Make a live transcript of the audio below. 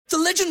The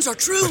legends are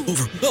true.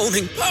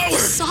 Overwhelming power!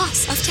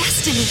 Sauce of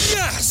destiny.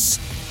 Yes!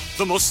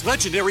 The most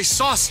legendary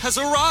sauce has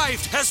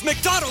arrived as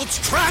McDonald's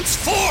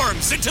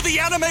transforms into the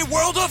anime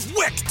world of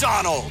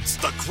WickDonald's.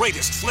 The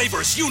greatest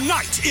flavors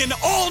unite in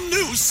all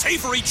new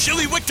savory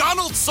chili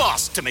McDonald's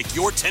sauce to make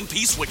your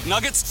 10-piece Wick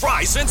Nuggets,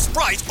 fries, and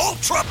Sprite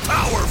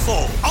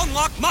ultra-powerful.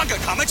 Unlock manga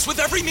comics with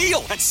every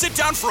meal and sit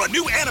down for a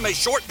new anime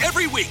short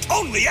every week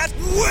only at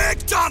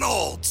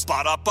WickDonald's.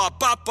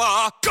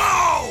 Ba-da-ba-ba-ba,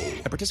 go!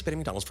 At participating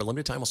McDonald's for a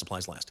limited time while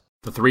supplies last.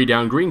 The 3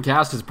 Down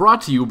Greencast is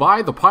brought to you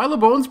by the Pile of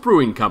Bones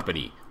Brewing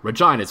Company,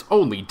 Regina's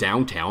only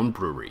downtown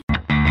brewery.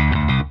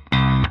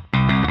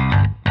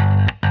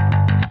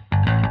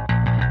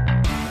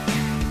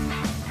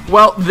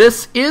 Well,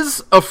 this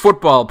is a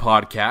football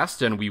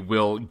podcast, and we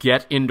will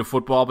get into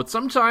football, but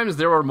sometimes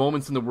there are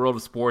moments in the world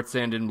of sports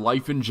and in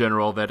life in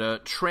general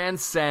that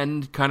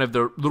transcend kind of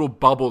the little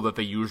bubble that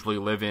they usually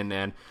live in,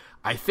 and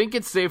I think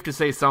it's safe to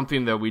say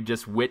something that we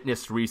just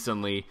witnessed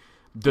recently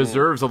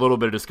deserves a little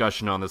bit of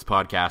discussion on this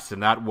podcast,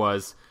 and that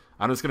was,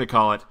 I'm just going to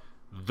call it,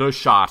 the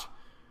shot.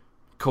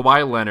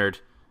 Kawhi Leonard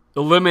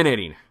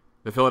eliminating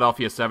the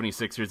Philadelphia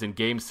 76ers in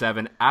Game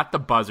 7 at the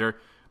buzzer.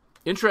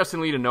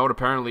 Interestingly to note,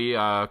 apparently,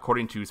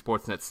 according to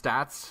Sportsnet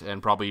stats,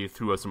 and probably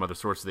through some other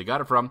sources they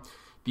got it from,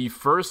 the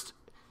first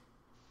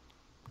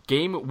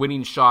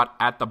game-winning shot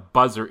at the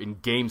buzzer in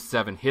Game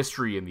 7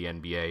 history in the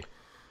NBA.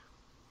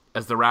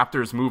 As the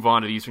Raptors move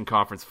on to the Eastern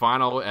Conference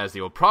Final, as they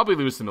will probably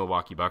lose to the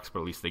Milwaukee Bucks, but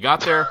at least they got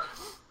there.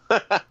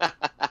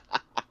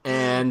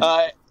 And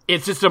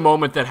it's just a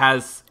moment that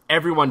has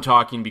everyone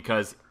talking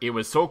because it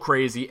was so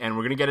crazy, and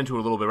we're going to get into it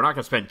a little bit. We're not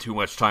going to spend too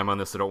much time on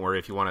this, so don't worry.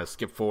 If you want to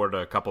skip forward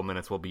a couple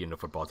minutes, we'll be into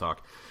football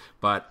talk.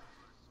 But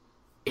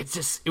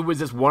it was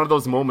just one of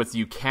those moments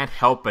you can't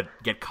help but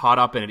get caught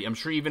up in it. I'm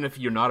sure even if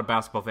you're not a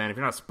basketball fan, if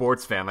you're not a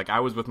sports fan, like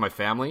I was with my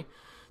family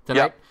tonight.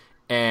 Yep.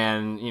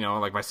 And, you know,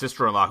 like my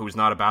sister-in-law, who's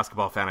not a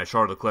basketball fan, I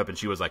showed her the clip, and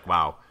she was like,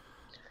 wow.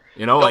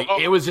 You know, like,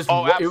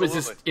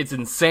 it's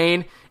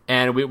insane.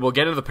 And we'll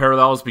get into the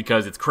parallels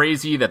because it's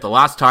crazy that the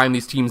last time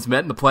these teams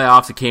met in the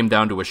playoffs, it came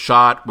down to a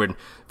shot when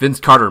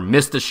Vince Carter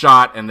missed a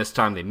shot, and this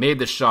time they made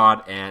the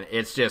shot, and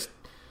it's just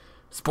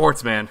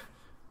sports, man.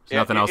 There's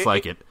nothing else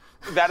like it.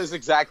 That is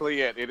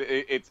exactly it.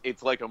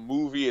 It's like a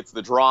movie. It's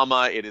the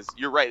drama. It is.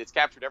 You're right. It's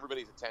captured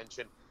everybody's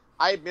attention.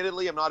 I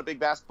admittedly am not a big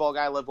basketball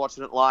guy. I love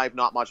watching it live,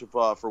 not much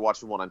for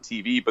watching one on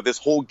TV. But this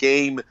whole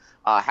game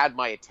had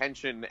my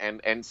attention,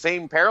 and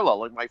same parallel.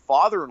 Like my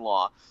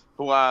father-in-law,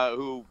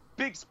 who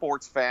big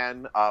sports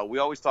fan. We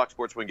always talk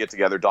sports when we get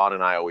together. Don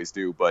and I always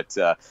do. But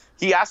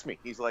he asked me.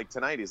 He's like,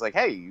 tonight. He's like,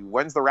 hey,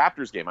 when's the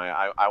Raptors game?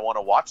 I want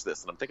to watch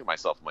this. And I'm thinking to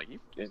myself, I'm like,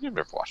 you've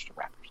never watched a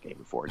Raptors game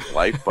before in your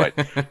life. But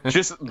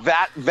just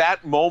that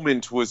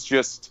moment was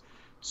just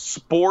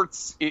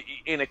sports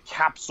in a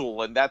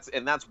capsule, and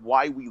that's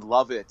why we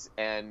love it.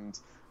 And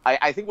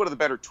I think one of the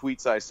better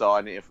tweets I saw,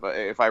 and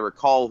if I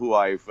recall who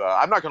I'm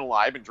not going to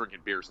lie, I've been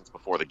drinking beer since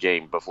before the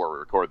game, before we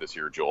record this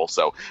here, Joel.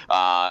 So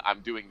I'm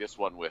doing this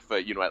one with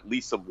at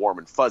least some warm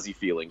and fuzzy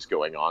feelings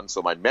going on.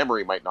 So my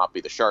memory might not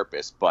be the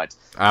sharpest, but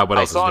what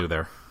else is new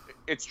there?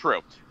 It's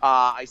true.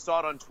 I saw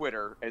it on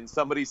Twitter, and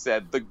somebody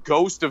said the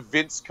ghost of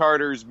Vince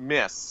Carter's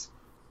miss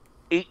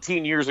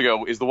 18 years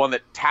ago is the one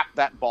that tapped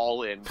that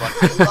ball in. But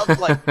I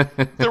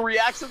love the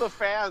reaction of the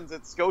fans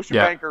at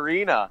Scotiabank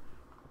Arena.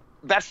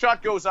 That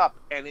shot goes up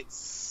and it's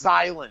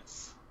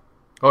silence.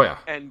 Oh yeah.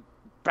 And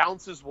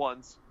bounces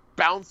once,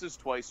 bounces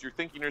twice. You're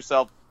thinking to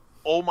yourself,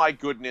 "Oh my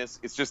goodness!"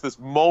 It's just this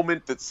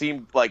moment that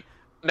seemed like.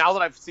 Now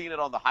that I've seen it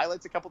on the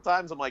highlights a couple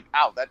times, I'm like,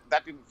 "Ow,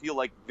 that didn't feel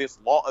like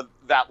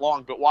that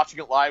long." But watching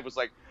it live was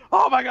like,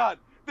 "Oh my god,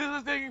 this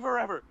is taking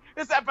forever.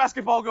 It's that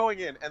basketball going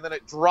in," and then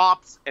it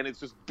drops, and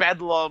it's just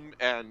bedlam.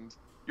 And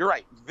you're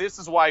right. This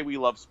is why we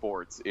love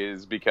sports,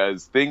 is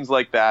because things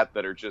like that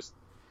are just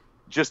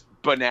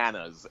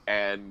bananas.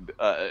 And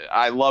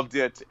I loved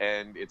it,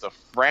 and it's a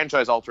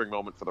franchise-altering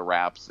moment for the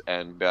Raps.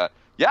 And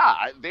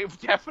they've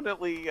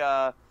definitely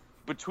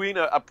between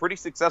a pretty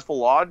successful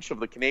launch of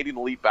the Canadian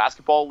Elite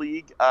Basketball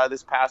League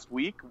this past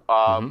week.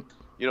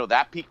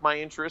 That piqued my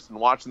interest in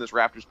watching this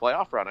Raptors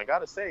playoff run. I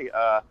gotta say.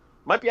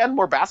 Might be adding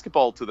more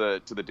basketball to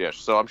the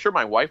dish, so I'm sure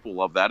my wife will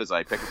love that as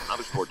I pick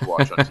another sport to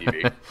watch on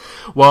TV.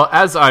 Well,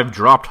 as I've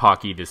dropped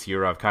hockey this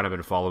year, I've kind of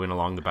been following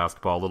along the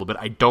basketball a little bit.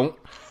 I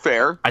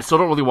still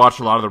don't really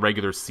watch a lot of the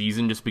regular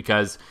season, just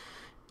because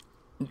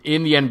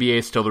in the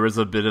NBA still there is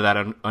a bit of that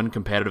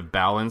uncompetitive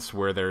balance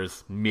where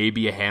there's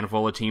maybe a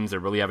handful of teams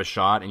that really have a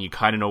shot, and you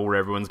kind of know where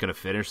everyone's going to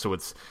finish. So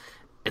it's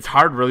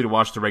hard really to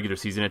watch the regular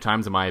season at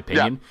times, in my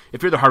opinion. Yeah.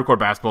 If you're the hardcore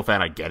basketball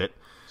fan, I get it.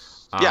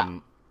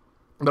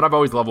 But I've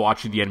always loved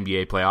watching the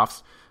NBA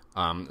playoffs.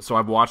 So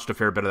I've watched a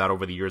fair bit of that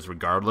over the years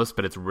regardless,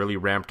 but it's really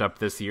ramped up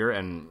this year.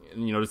 And,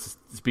 just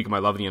to speak of my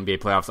love of the NBA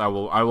playoffs, I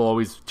will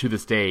always, to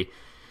this day,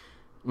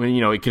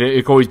 it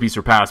can always be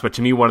surpassed. But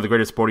to me, one of the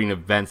greatest sporting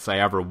events I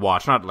ever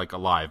watched, not like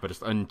live, but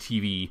just on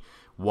TV,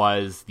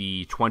 was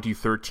the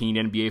 2013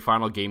 NBA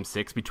Final Game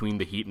 6 between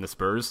the Heat and the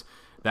Spurs.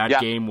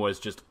 That game was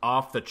just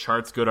off the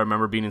charts good. I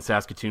remember being in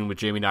Saskatoon with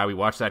Jamie and I. We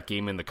watched that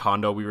game in the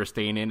condo we were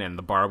staying in and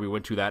the bar we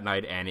went to that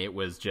night, and it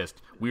was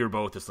just, we were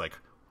both just like,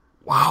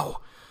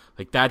 wow.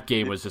 Like, that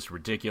game was just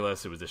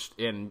ridiculous. It was just,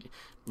 and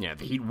yeah,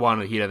 the Heat won,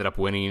 the Heat ended up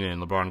winning,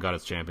 and LeBron got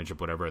his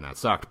championship, whatever, and that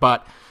sucked.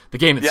 But the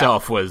game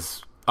itself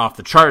was off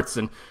the charts,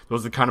 and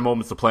those are the kind of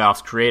moments the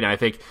playoffs create, and I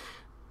think,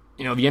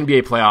 the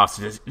NBA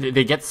playoffs,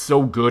 they get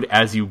so good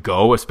as you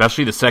go,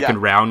 especially the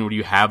second round where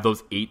you have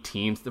those 8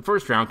 teams. The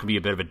first round can be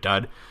a bit of a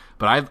dud,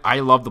 but I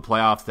love the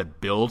playoffs that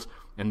build,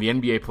 and the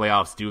NBA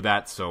playoffs do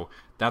that, so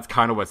that's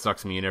kind of what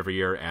sucks me in every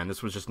year, and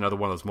this was just another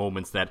one of those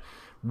moments that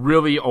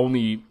really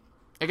only,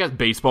 I guess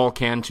baseball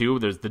can too.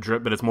 There's the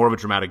drip, but it's more of a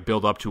dramatic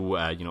build up to,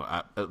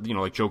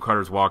 like Joe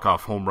Carter's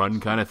walk-off home run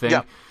kind of thing.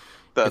 Yeah.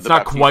 It's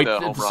not quite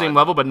at the same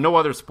level, but no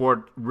other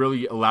sport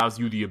really allows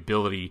you the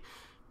ability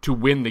to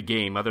win the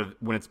game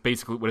when it's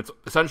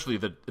essentially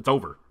it's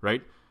over,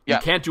 right? Yeah.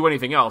 You can't do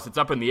anything else. It's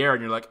up in the air,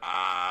 and you're like,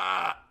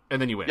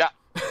 and then you win. Yeah.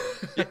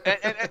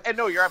 and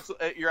no, you're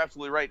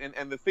absolutely right.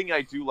 And the thing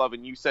I do love,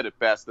 and you said it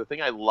best, the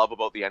thing I love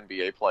about the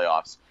NBA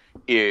playoffs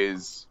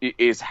is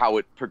how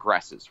it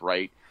progresses,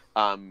 right?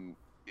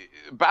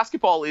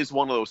 Basketball is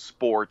one of those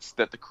sports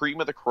that the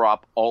cream of the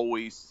crop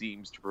always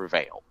seems to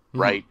prevail,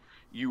 right?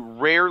 You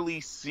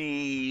rarely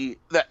see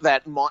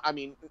that. I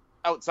mean,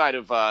 outside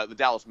of the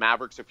Dallas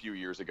Mavericks a few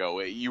years ago,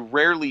 you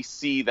rarely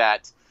see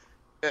that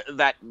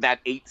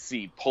 8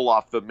 seed pull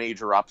off the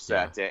major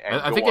upset. Yeah.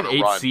 And I think an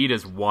 8 seed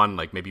has won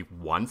like maybe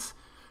once.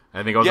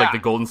 I think it was like the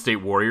Golden State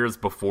Warriors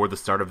before the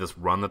start of this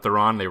run that they're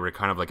on. They were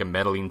kind of like a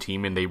meddling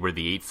team, and they were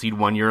the 8 seed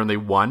one year, and they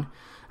won.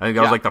 I think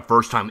that was like the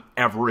first time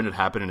ever it had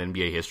happened in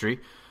NBA history.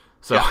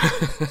 So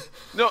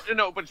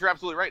no, but you're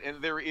absolutely right,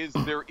 and there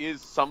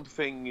is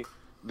something.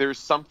 There's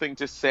something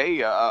to say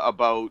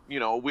about,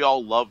 we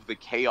all love the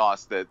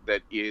chaos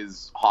that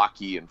is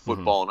hockey and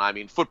football. And I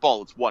mean,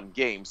 football, it's one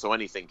game, so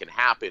anything can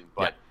happen.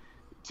 But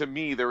to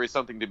me, there is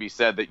something to be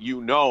said that,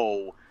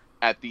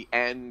 at the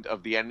end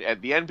of the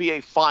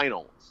NBA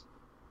finals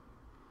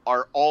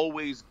are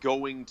always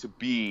going to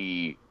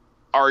be,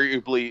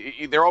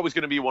 arguably, they're always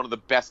going to be one of the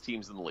best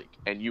teams in the league.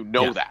 And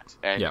that.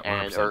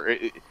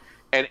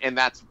 And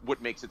that's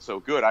what makes it so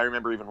good. I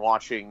remember even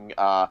watching,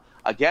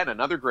 again,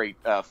 another great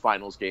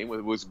finals game.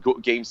 It was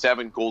Game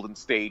 7, Golden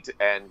State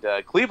and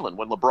Cleveland,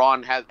 when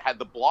LeBron had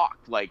the block.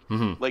 Like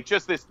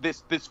just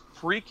this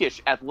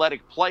freakish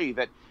athletic play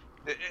that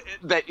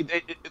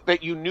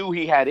you knew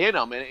he had in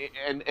him.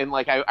 And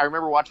like, I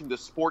remember watching the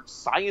sports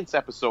science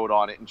episode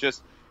on it, and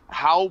just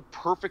how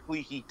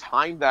perfectly he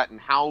timed that, and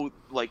how,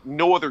 like,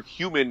 no other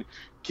human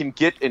can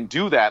get and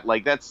do that.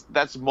 Like,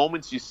 that's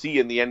moments you see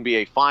in the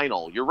NBA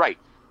final. You're right.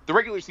 The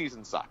regular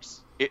season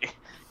sucks. It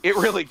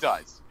really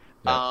does.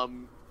 Yeah.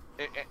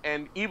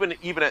 And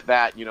even at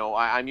that,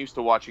 I'm used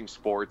to watching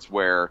sports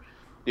where,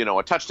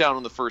 a touchdown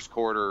in the first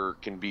quarter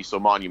can be so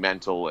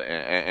monumental,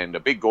 and a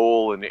big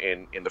goal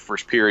in the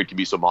first period can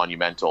be so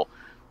monumental.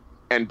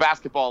 And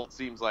basketball, it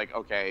seems like,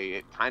 okay,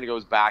 it kind of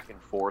goes back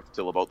and forth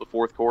till about the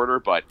fourth quarter.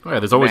 But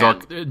there's always,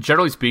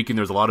 generally speaking,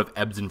 there's a lot of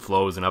ebbs and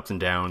flows and ups and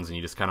downs, and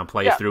you just kind of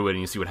play through it,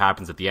 and you see what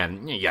happens at the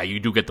end. Yeah, you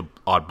do get the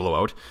odd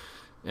blowout.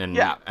 And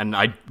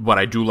what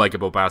I do like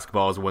about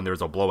basketball is when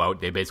there's a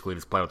blowout, they basically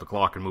just play out the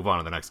clock and move on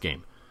to the next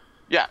game.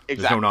 Yeah, exactly.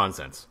 There's no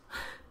nonsense.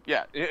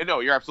 Yeah, no,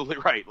 you're absolutely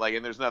right. Like,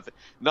 and there's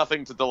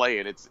nothing to delay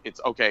it.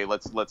 It's okay.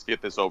 Let's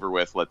get this over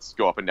with. Let's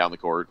go up and down the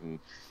court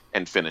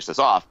and finish this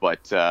off.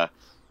 But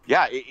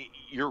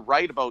you're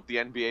right about the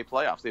NBA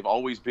playoffs. They've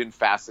always been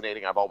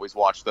fascinating. I've always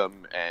watched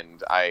them,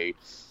 and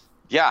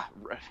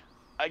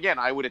again,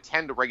 I would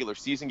attend a regular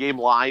season game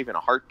live in a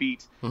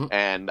heartbeat,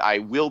 and I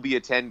will be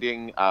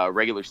attending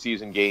regular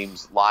season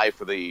games live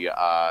for the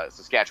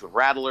Saskatchewan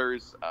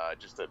Rattlers,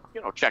 just to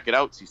check it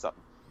out, see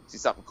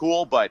something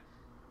cool. But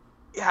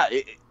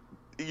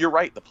you're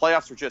right. The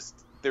playoffs are just,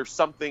 there's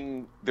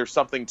something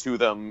to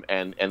them,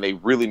 and they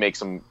really make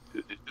some.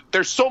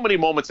 There's so many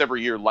moments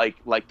every year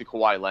like the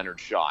Kawhi Leonard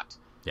shot.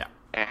 Yeah,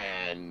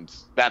 and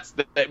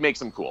that makes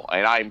them cool,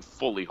 and I'm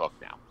fully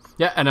hooked now.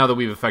 Yeah, and now that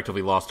we've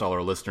effectively lost all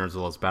our listeners as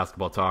well as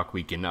basketball talk,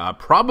 we can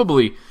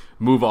probably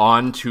move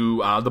on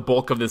to the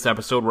bulk of this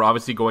episode. We're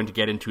obviously going to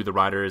get into the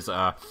Riders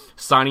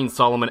signing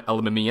Solomon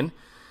Elimimian,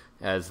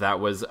 as that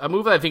was a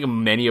move that I think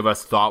many of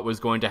us thought was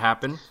going to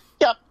happen.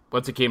 Yep.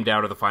 Once it came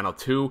down to the final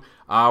two,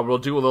 we'll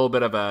do a little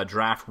bit of a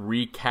draft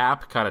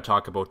recap, kind of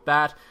talk about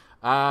that.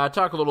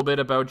 Talk a little bit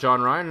about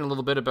John Ryan and a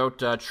little bit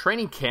about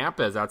training camp,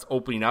 as that's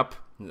opening up.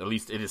 At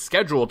least it is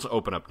scheduled to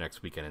open up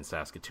next weekend in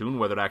Saskatoon.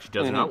 Whether it actually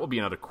does or not will be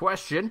another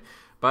question.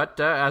 But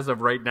as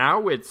of right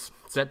now, it's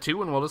set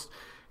to, and we'll just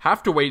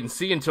have to wait and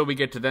see until we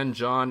get to then,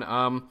 John.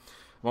 I'm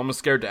almost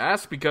scared to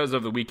ask because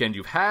of the weekend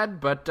you've had,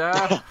 but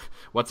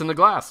what's in the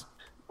glass?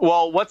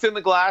 Well, what's in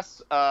the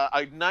glass?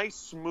 A nice,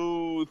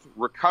 smooth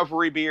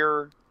recovery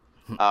beer,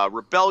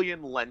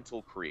 Rebellion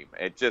Lentil Cream.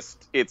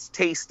 It's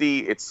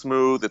tasty, it's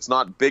smooth, it's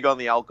not big on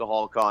the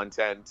alcohol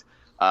content.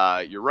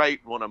 You're right.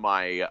 One of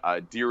my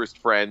dearest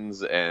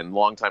friends and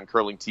longtime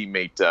curling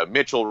teammate,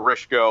 Mitchell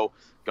Rishko,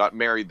 got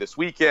married this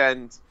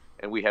weekend.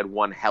 and we had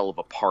one hell of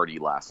a party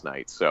last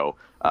night. So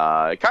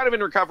kind of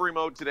in recovery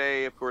mode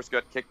today. Of course,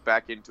 got kicked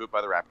back into it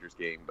by the Raptors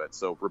game. But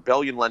so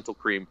Rebellion Lentil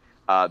Cream,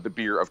 the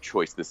beer of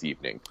choice this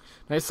evening.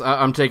 Nice.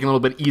 I'm taking a little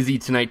bit easy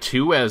tonight,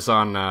 too, as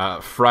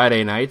on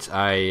Friday night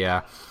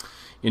I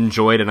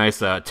enjoyed a nice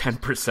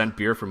 10%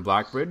 beer from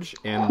Blackbridge.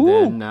 And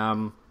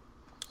then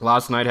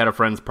last night had a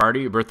friend's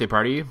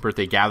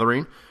birthday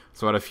gathering,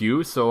 so I had a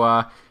few.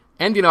 So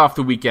ending off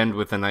the weekend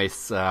with a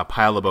nice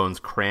Pile of Bones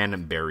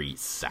cranberry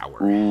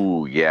sour.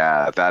 Ooh,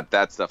 yeah,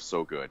 that stuff's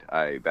so good.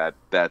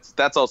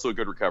 That's also a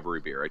good recovery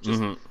beer.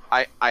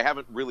 I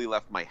haven't really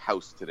left my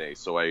house today,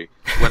 so I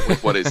went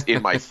with what is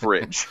in my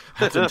fridge.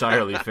 That's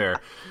entirely fair.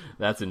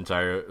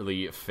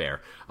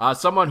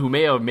 Someone who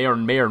may or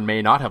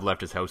may not have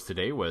left his house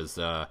today was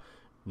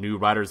new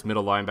Riders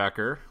middle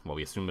linebacker. Well,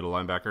 we assume middle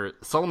linebacker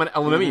Solomon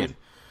Elimimian.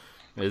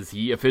 As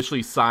he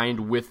officially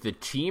signed with the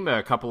team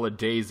a couple of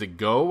days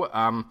ago.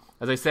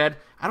 As I said,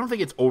 I don't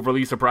think it's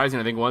overly surprising.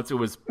 I think once it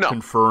was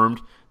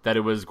confirmed that it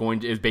was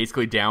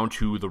basically down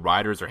to the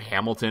Riders or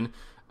Hamilton,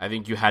 I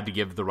think you had to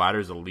give the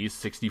Riders at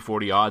least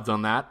 60-40 odds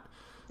on that.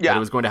 Yeah, that it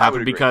was going to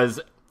happen because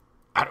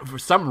for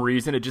some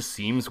reason it just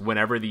seems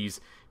whenever these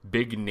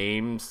big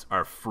names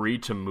are free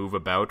to move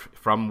about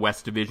from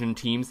West Division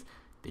teams,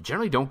 they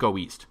generally don't go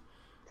east.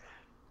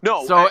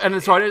 No. So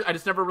I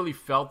just never really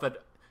felt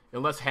that.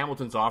 Unless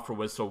Hamilton's offer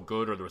was so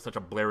good or there was such a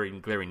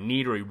glaring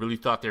need or he really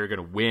thought they were going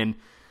to win,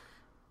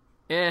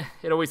 it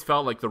always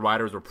felt like the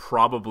Riders were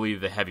probably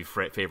the heavy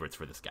favorites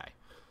for this guy.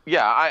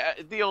 Yeah,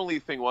 the only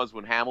thing was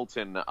when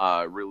Hamilton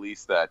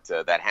released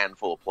that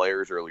handful of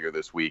players earlier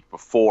this week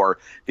before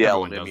the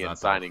Elimimian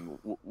signing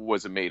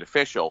was made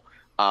official,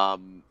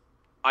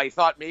 I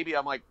thought maybe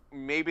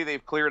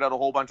they've cleared out a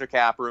whole bunch of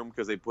cap room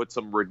because they put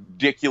some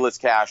ridiculous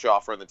cash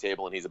offer on the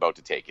table and he's about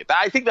to take it.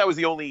 I think that was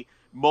the only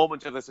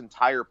moment of this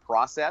entire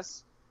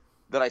process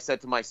that I said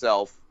to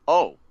myself,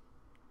 oh,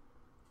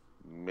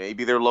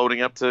 maybe they're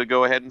loading up to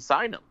go ahead and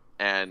sign him.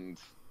 And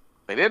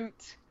they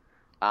didn't.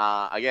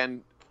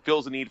 Again,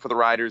 fills a need for the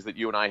Riders that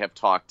you and I have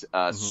talked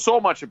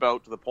so much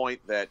about, to the point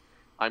that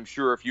I'm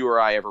sure if you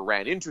or I ever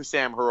ran into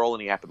Sam Hurl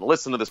and he happened to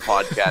listen to this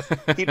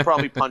podcast, he'd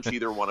probably punch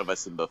either one of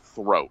us in the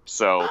throat.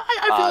 So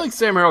I feel like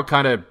Sam Hurl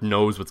kind of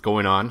knows what's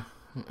going on.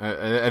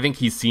 I think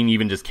he's seen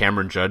even just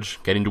Cameron Judge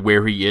getting to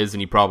where he is,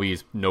 and he probably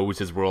knows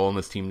his role on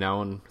this team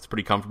now and is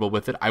pretty comfortable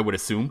with it, I would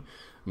assume.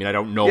 I mean, I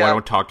don't know. Yeah. I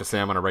don't talk to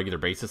Sam on a regular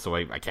basis, so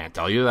I can't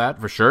tell you that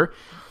for sure.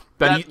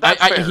 But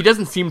he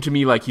doesn't seem to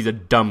me like he's a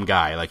dumb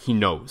guy. Like, he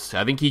knows.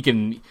 I think he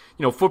can...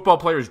 football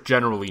players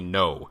generally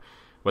know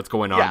what's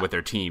going on with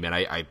their team, and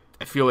I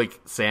feel like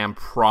Sam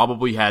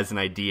probably has an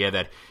idea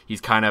that he's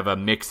kind of a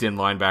mix-in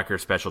linebacker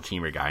special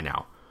teamer guy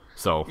now.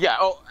 So yeah,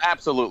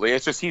 absolutely.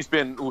 It's just he's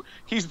been.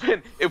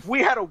 If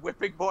we had a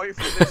whipping boy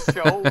for this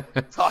show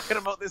talking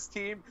about this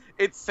team,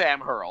 it's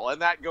Sam Hurl,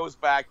 and that goes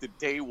back to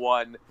day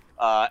one,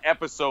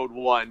 episode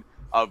 1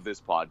 of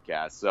this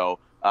podcast. So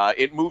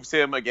it moves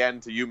him again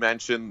to, you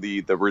mentioned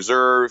the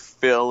reserve,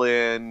 fill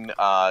in,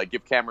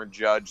 give Cameron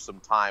Judge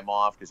some time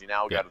off because you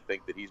now got to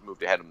think that he's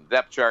moved ahead on the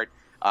depth chart.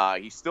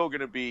 He's still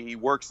going to be. He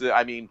works.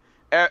 I mean,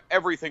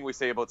 everything we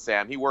say about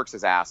Sam, he works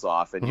his ass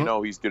off, and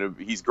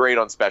he's great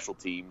on special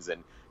teams.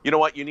 And you know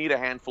what? You need a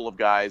handful of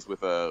guys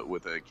with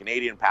a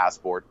Canadian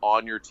passport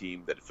on your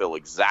team that fill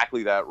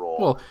exactly that role.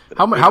 Well,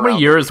 how many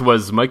years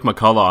was Mike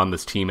McCullough on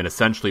this team and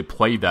essentially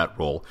played that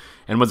role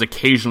and was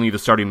occasionally the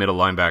starting middle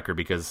linebacker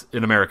because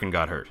an American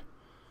got hurt?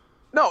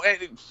 No,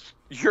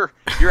 you're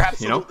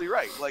absolutely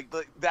right. Like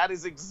that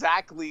is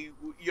exactly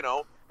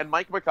And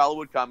Mike McCullough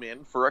would come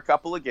in for a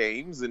couple of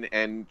games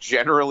and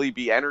generally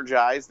be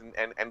energized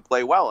and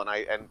play well.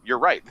 And you're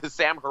right.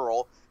 Sam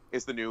Hurl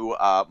is the new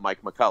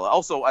Mike McCullough.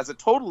 Also, as a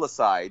total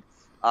aside,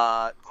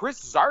 Chris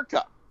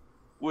Zarka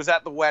was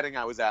at the wedding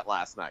I was at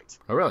last night.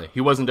 Oh, really?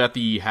 He wasn't at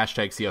the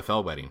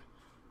 #CFL wedding.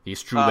 The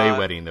Strulé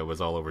wedding that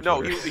was all over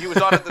Twitter. No, he was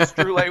on at the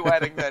Strulé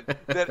wedding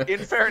that, in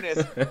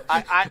fairness,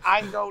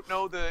 I don't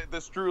know the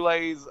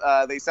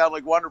Strulés. They sound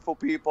like wonderful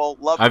people.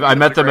 I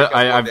met them.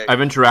 I've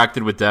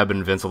interacted with Deb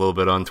and Vince a little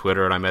bit on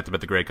Twitter, and I met them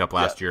at the Grey Cup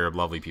last year.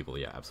 Lovely people.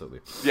 Yeah, absolutely.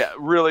 Yeah,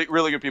 really,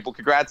 really good people.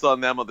 Congrats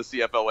on them on the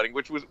CFL wedding,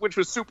 which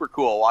was super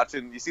cool.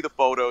 Watching, you see the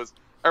photos,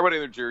 everybody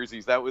in their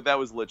jerseys. That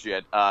was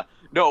legit.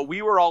 No,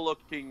 we were all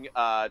looking,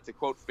 to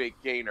quote Fake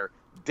Gainer,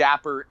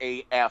 dapper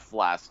AF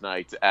last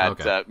night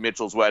at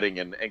Mitchell's wedding,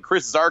 and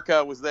Chris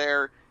Zarka was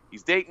there.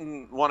 He's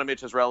dating one of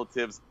Mitch's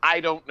relatives. I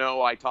don't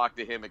know. I talked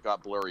to him. It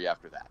got blurry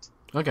after that.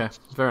 Okay,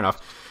 fair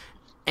enough.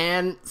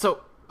 And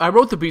so I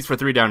wrote the piece for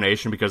 3 Down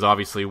Nation because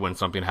obviously when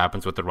something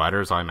happens with the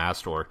Riders, I'm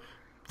asked, or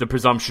the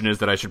presumption is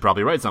that I should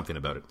probably write something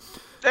about it.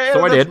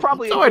 So I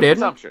did.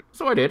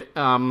 So I did.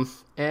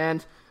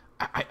 And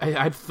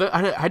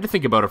I had to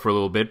think about it for a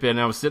little bit, and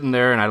I was sitting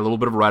there and I had a little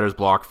bit of a writer's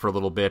block for a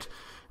little bit.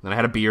 Then I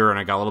had a beer, and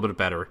I got a little bit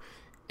better.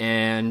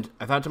 And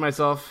I thought to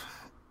myself,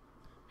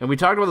 and we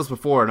talked about this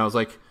before, and I was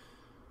like,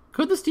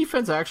 could this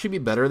defense actually be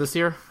better this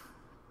year?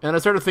 And I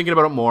started thinking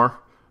about it more.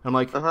 And I'm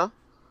like,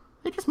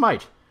 they just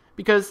might.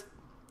 Because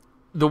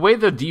the way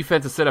the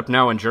defense is set up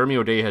now, and Jeremy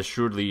O'Day has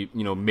shrewdly,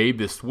 made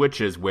the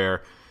switches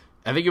where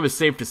I think it was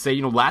safe to say,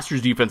 last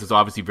year's defense is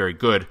obviously very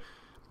good.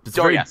 It's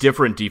a very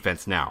different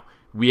defense now.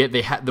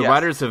 The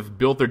Riders have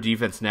built their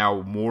defense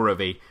now more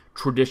of a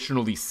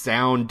traditionally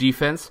sound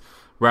defense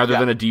rather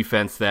than a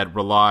defense that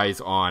relies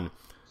on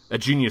a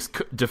genius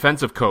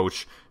defensive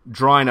coach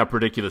drawing up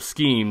ridiculous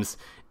schemes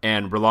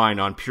and relying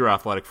on pure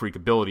athletic freak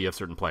ability of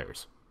certain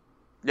players.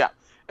 Yeah,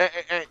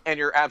 and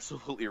you're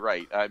absolutely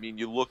right. I mean,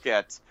 you look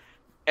at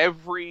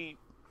every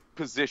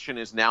position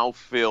is now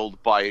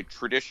filled by a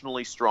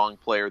traditionally strong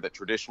player that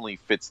traditionally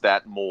fits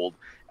that mold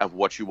of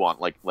what you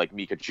want, like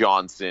Mika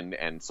Johnson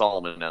and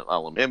Solomon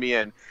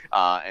Elimimian,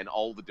 and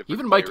all the different.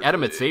 Even Mike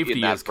Edem at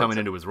safety is coming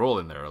into his role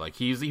in there. Like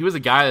he was a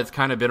guy that's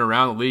kind of been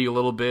around the league a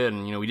little bit,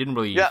 and we didn't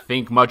really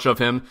think much of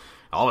him.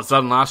 All of a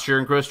sudden, last year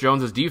in Chris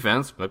Jones'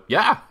 defense, but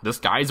this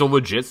guy's a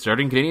legit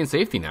starting Canadian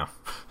safety now.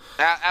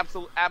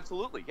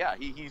 Absolutely, yeah.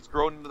 He's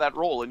grown into that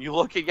role, and you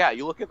look at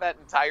that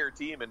entire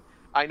team, and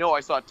I know I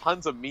saw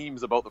tons of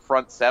memes about the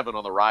front seven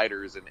on the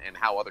Riders and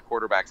how other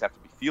quarterbacks have to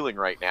be feeling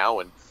right now.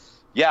 And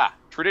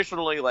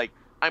traditionally, like,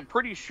 I'm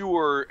pretty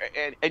sure,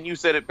 and you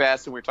said it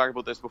best, and we were talking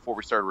about this before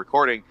we started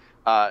recording,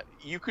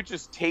 you could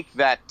just take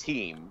that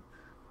team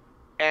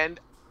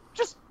and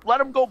just let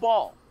them go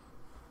ball.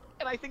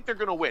 And I think they're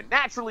going to win.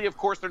 Naturally, of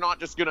course, they're not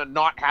just going to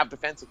not have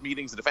defensive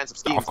meetings and defensive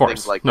schemes and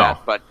things like that.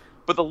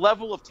 But the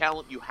level of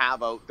talent you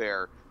have out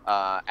there,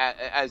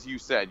 as you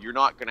said, you're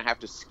not going to have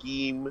to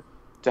scheme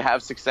to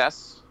have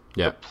success.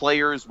 The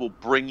players will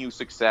bring you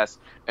success,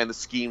 and the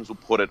schemes will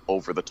put it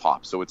over the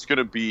top. So it's going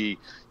to be,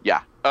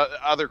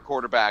 other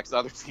quarterbacks,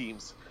 other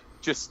teams,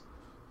 just.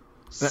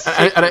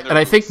 And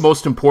I think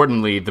most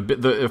importantly,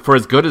 for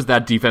as good as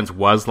that defense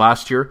was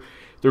last year,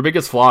 their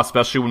biggest flaw,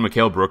 especially when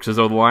Mikael Brooks is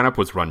out of the lineup,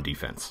 was run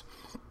defense.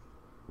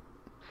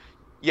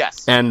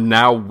 Yes. And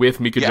now with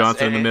Mika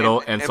Johnson in the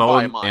middle and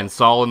Solomon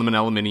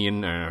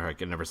Elimimian, I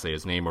can never say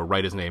his name or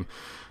write his name,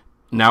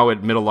 now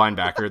at middle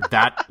linebacker,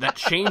 that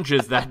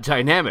changes that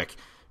dynamic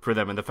for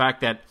them. And the fact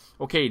that,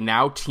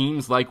 now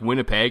teams like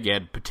Winnipeg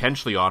and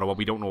potentially Ottawa,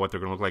 we don't know what they're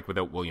going to look like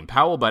without William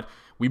Powell, but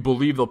we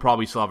believe they'll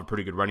probably still have a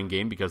pretty good running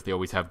game because they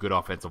always have good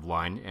offensive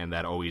line, and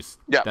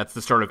that's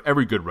the start of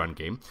every good run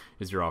game,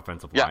 is your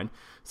offensive line.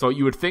 So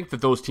you would think that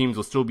those teams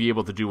will still be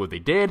able to do what they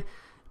did,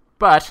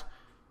 but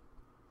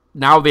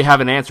now they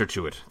have an answer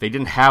to it. They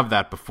didn't have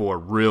that before,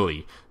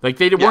 really. Like,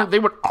 they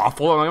weren't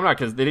awful. I'm not,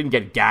 because they didn't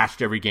get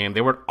gashed every game.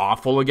 They weren't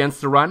awful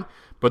against the run,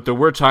 but there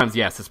were times,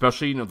 yes,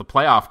 especially the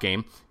playoff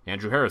game,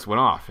 Andrew Harris went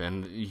off,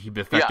 and he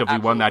effectively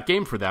won that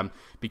game for them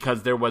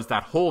because there was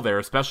that hole there,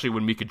 especially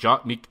when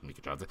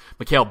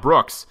Mikael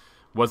Brooks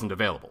wasn't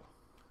available.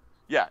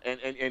 Yeah,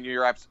 and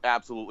you're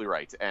absolutely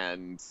right.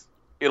 And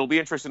it'll be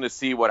interesting to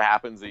see what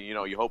happens.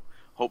 You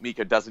hope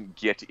Mika doesn't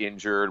get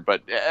injured.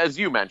 But as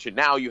you mentioned,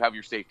 now you have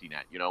your safety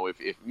net.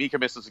 If Mika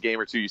misses a game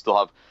or two, you still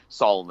have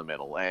Saul in the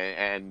middle,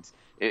 and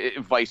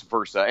vice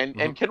versa.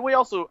 And can we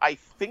also, I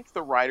think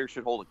the Riders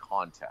should hold a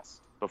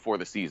contest before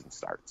the season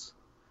starts,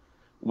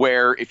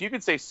 where if you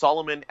could say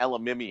Solomon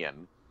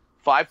Elimimian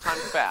 5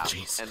 times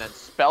fast and then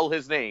spell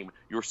his name,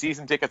 your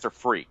season tickets are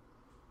free.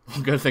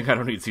 I'm going to think I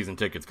don't need season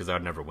tickets because I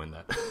would never win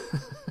that.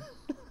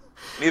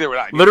 Neither would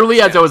I. Literally,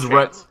 as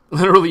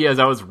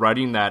I was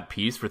writing that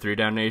piece for 3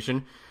 Down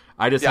Nation,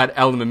 I just had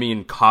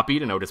Elimimian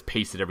copied, and I would just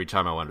paste it every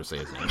time I wanted to say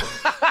his name.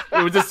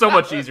 It was just so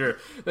much easier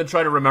than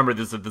trying to remember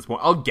this at this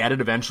point. I'll get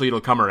it eventually; it'll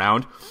come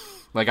around.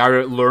 Like, I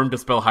learned to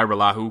spell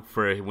Hairelahu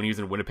for when he was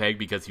in Winnipeg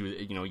because he was,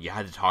 you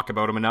had to talk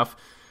about him enough.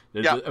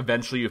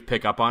 Eventually, you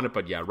pick up on it,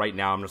 but right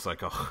now I'm just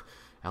like, oh,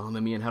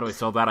 Elimimian, how do I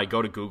spell that? I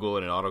go to Google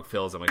and it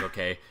autofills. I'm like,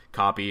 okay,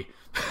 copy.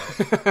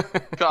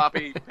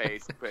 Copy,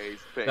 paste.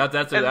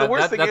 That's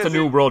a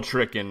new world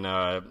trick in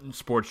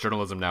sports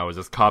journalism now, is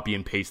just copy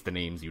and paste the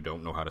names you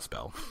don't know how to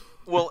spell.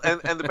 Well, and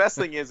the best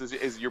thing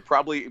is you're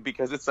probably,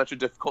 because it's such a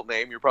difficult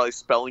name, you're probably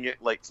spelling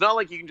it like, it's not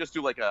like you can just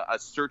do like a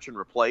search and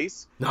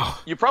replace. No.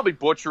 You probably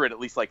butcher it at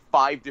least like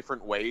 5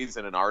 different ways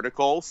in an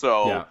article.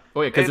 So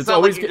because it's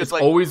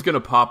always going to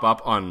pop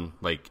up on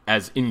like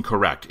as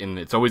incorrect, and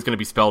it's always going to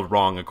be spelled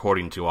wrong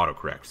according to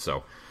autocorrect.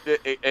 So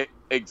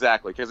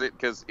exactly,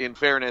 because in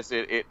fairness,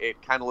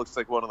 it kind of looks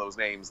like one of those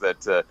names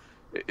that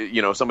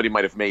somebody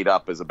might have made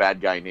up as a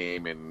bad guy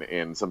name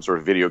in some sort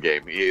of video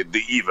game.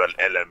 The evil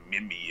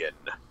Elimimian.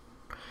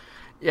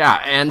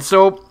 Yeah, and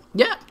so,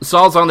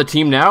 Saul's on the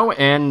team now,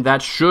 and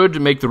that should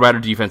make the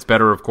Rider defense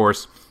better, of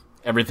course.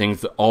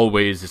 Everything's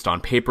always just on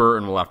paper,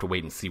 and we'll have to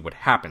wait and see what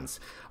happens.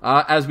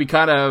 As we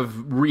kind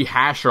of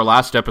rehash our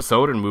last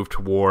episode and move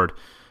toward,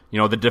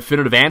 the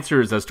definitive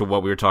answers as to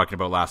what we were talking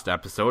about last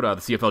episode, the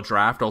CFL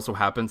draft also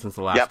happened since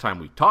the last time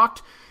we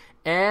talked,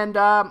 and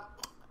I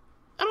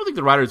don't think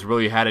the Riders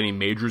really had any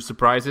major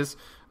surprises.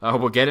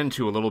 We'll get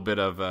into a little bit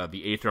of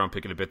the 8th round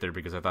pick in a bit there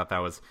because I thought that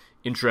was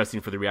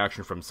interesting for the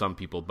reaction from some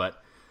people, but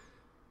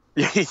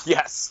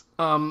yes.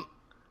 I'm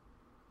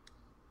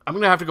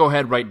going to have to go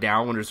ahead right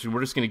now. We're just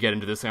going to get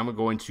into this. I'm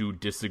going to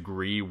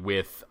disagree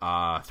with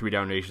 3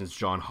 Down Nation's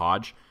John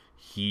Hodge.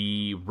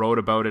 He wrote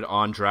about it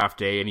on draft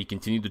day, and he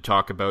continued to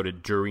talk about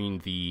it during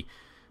the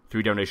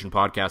Three Down Nation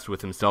podcast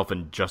with himself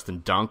and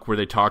Justin Dunk, where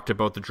they talked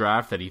about the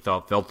draft, that he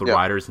felt the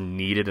Riders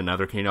needed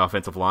another Canadian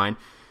offensive line.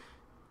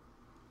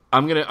 I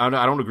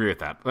don't agree with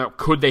that. Now,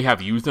 could they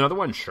have used another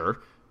one?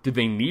 Sure. Did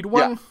they need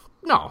one? Yeah.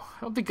 No.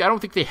 I don't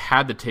think they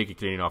had to take a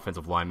Canadian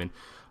offensive lineman.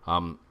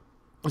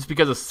 It's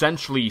because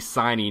essentially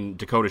signing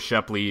Dakota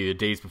Shepley the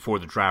days before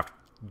the draft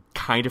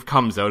kind of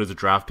comes out as a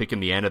draft pick in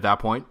the end at that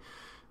point.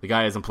 The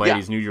guy hasn't played.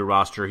 He's new to your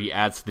roster. He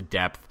adds to the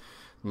depth.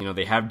 You know,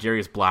 they have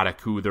Darius Bladdock,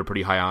 who they're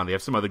pretty high on. They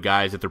have some other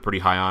guys that they're pretty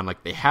high on.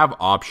 Like, they have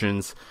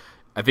options.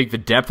 I think the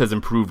depth has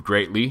improved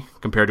greatly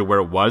compared to where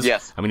it was.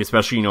 Yes. I mean,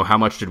 especially, how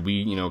much did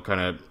we,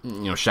 kind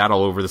of, shadow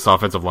over this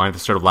offensive line at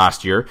the start of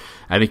last year.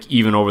 I think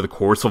even over the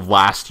course of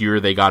last year,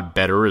 they got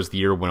better as the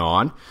year went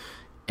on.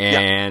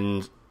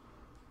 And,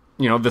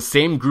 the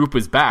same group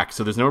is back,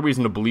 so there's no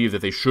reason to believe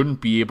that they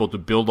shouldn't be able to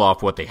build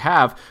off what they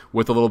have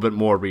with a little bit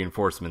more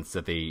reinforcements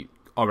that they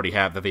already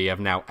have, that they have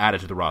now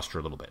added to the roster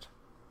a little bit.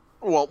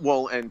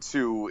 Well, and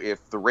two,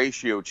 if the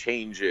ratio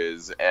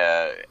changes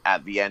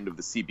at the end of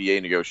the CBA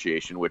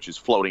negotiation, which is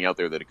floating out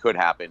there that it could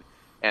happen,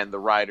 and the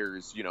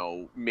Riders,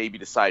 maybe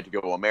decide to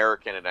go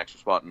American, an extra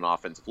spot in an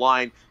offensive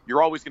line,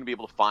 you're always going to be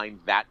able to find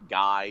that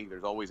guy.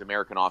 There's always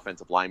American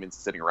offensive linemen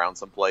sitting around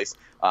someplace.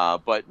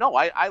 But no,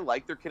 I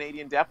like their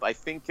Canadian depth. I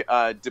think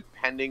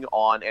depending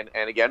on,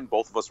 and again,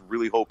 both of us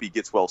really hope he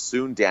gets well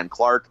soon, Dan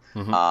Clark,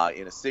 in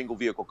a single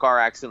vehicle car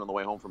accident on the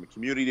way home from a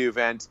community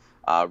event.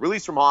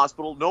 Released from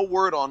hospital. No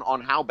word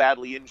on how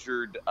badly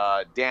injured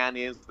Dan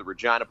is, the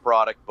Regina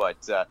product,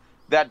 but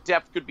that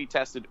depth could be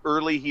tested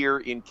early here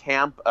in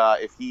camp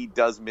if he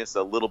does miss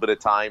a little bit of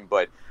time.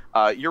 But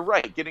you're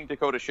right. Getting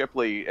Dakota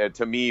Shipley,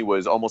 to me,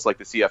 was almost like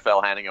the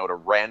CFL handing out a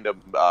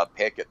random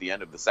pick at the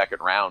end of the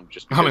second round.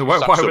 Just because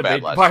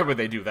why would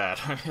they do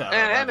that?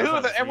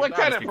 and what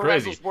kind of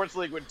professional sports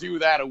league would do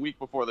that a week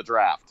before the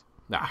draft?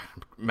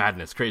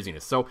 Madness,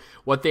 craziness. So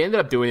what they ended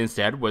up doing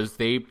instead was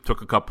they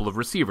took a couple of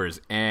receivers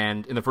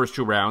and in the first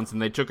two rounds,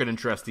 and they took an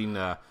interesting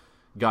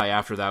guy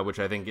after that, which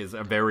I think is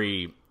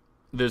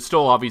there's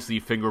still obviously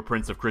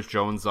fingerprints of Chris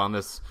Jones on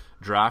this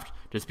draft,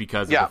 just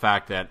because of the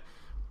fact that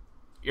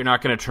you're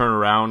not going to turn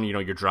around,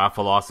 your draft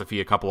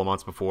philosophy a couple of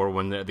months before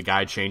when the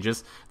guy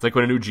changes. It's like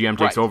when a new GM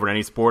takes over in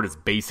any sport, it's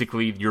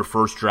basically your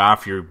first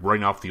draft. You're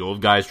running off the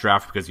old guy's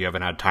draft because you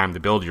haven't had time to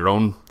build your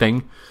own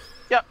thing.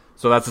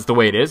 So that's just the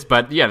way it is.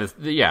 But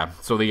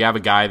so they have a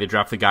guy, they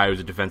draft the guy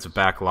who's a defensive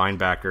back,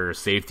 linebacker,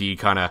 safety,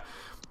 kind of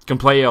can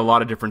play a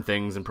lot of different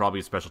things and probably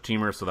a special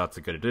teamer, so that's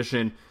a good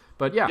addition.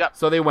 But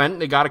so they went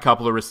and they got a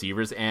couple of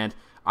receivers, and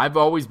I've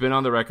always been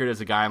on the record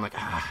as a guy, I'm like,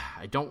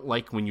 I don't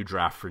like when you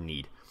draft for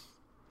need.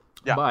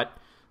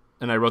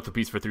 And I wrote the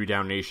piece for 3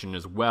 Down Nation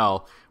as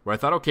well, where I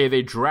thought, okay,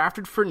 they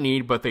drafted for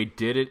need, but they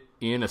did it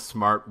in a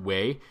smart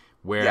way,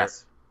 where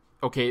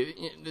okay,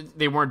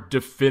 they weren't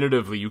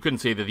definitively, you couldn't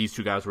say that these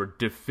two guys were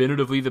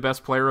definitively the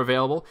best player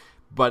available,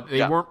 but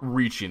they weren't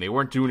reaching. They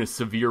weren't doing a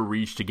severe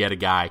reach to get a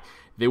guy.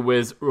 There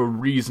was a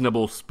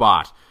reasonable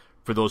spot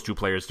for those two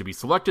players to be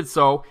selected.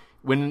 So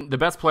when the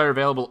best player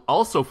available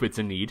also fits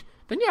a need,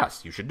 then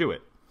yes, you should do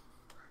it.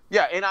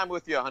 Yeah, and I'm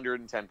with you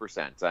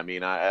 110%. I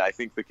mean, I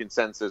think the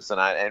consensus,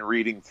 and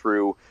reading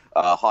through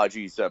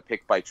Haji's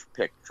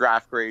pick-by-pick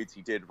draft grades,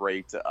 he did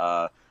rate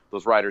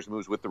those Riders'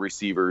 moves with the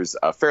receivers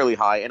fairly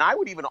high. And I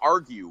would even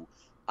argue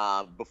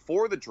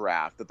before the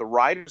draft that the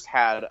Riders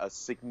had a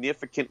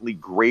significantly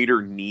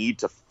greater need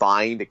to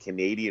find a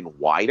Canadian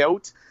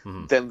wideout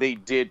than they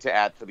did to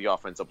add to the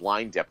offensive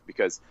line depth.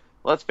 Because,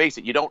 let's face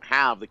it, you don't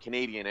have the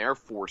Canadian Air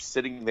Force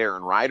sitting there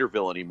in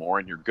Riderville anymore,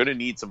 and you're going to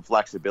need some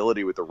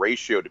flexibility with the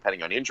ratio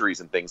depending on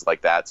injuries and things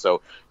like that.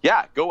 So,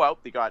 go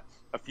out. They got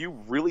a few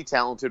really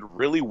talented,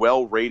 really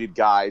well-rated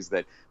guys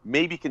that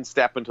maybe can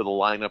step into the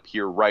lineup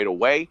here right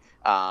away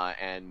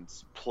and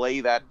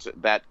play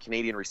that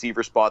Canadian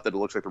receiver spot that it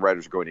looks like the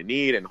Riders are going to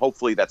need. And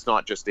hopefully that's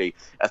not just a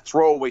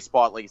throwaway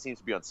spot like it seems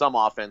to be on some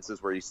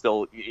offenses where you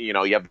still, you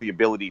have the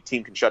ability,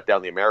 team can shut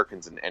down the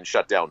Americans and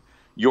shut down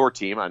your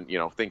team. On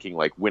thinking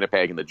like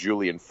Winnipeg in the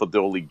Julian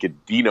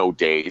Fodoli-Gadino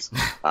days.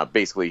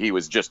 Basically, he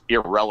was just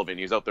irrelevant.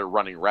 He was out there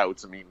running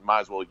routes. I mean, might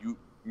as well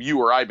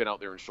you or I been out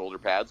there in shoulder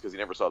pads because he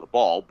never saw the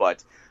ball.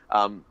 But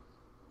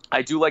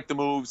I do like the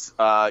moves.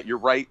 You're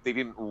right. They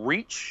didn't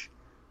reach.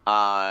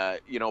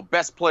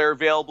 Best player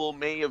available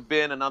may have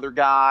been another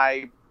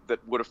guy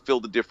that would have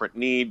filled a different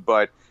need.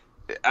 But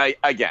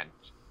again,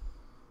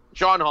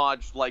 John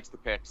Hodge likes the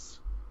picks.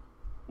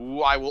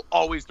 I will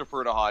always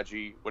defer to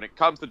Haji when it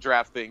comes to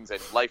draft things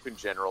and life in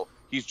general.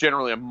 He's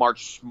generally a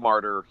much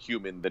smarter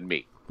human than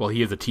me. Well,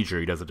 he is a teacher.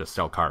 He doesn't just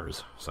sell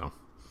cars, so.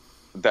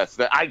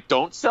 I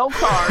don't sell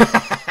cars.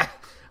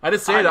 I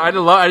just say that.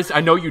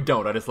 I know you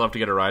don't. I just love to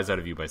get a rise out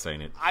of you by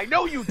saying it. I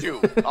know you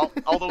do.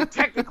 Although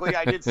technically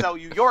I did sell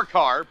you your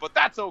car, but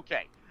that's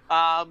okay.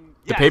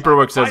 The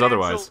paperwork says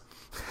otherwise.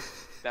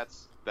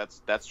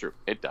 That's true.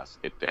 It does.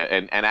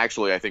 And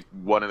actually, I think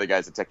one of the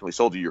guys that technically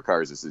sold you your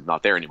cars is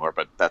not there anymore.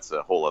 But that's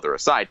a whole other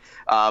aside.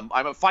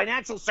 I'm a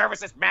financial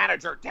services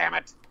manager. Damn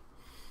it!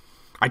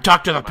 I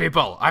talk to the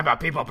people. I'm a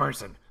people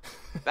person.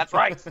 That's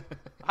right.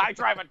 I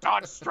drive a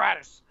Dodge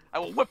Stratus. I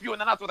will whip you in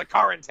the nuts with a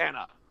car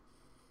antenna.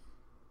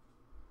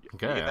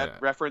 Okay. You get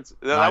that reference?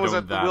 That was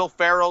at the Will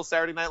Ferrell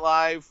Saturday Night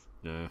Live.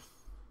 Yeah.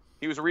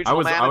 He was a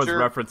regional manager. I was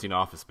referencing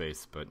Office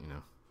Space, but, you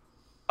know.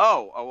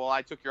 Oh, well,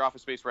 I took your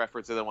Office Space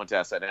reference and then went to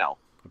SNL.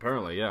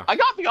 Apparently, yeah. I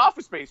got the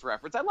Office Space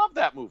reference. I love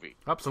that movie.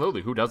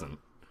 Absolutely. Who doesn't?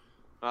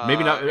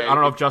 Maybe not. I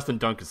don't know if Justin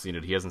Dunk has seen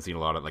it. He hasn't seen a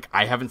lot of,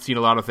 I haven't seen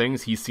a lot of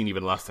things. He's seen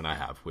even less than I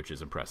have, which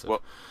is impressive.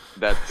 Well,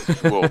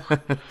 that's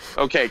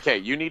Okay,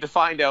 you need to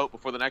find out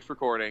before the next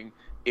recording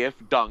if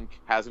Dunk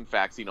has in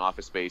fact seen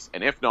Office Space,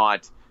 and if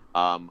not,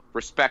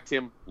 respect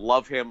him,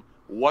 love him.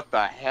 What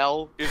the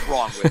hell is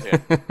wrong with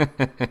him?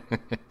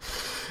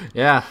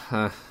 Yeah,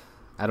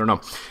 I don't know.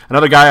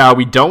 Another guy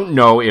we don't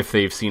know if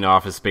they've seen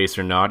Office Space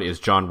or not is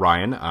John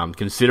Ryan.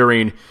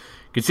 Considering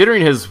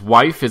his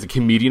wife is a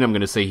comedian, I'm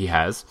going to say he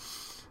has.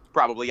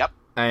 Probably, yep.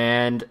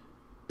 And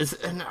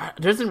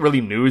there isn't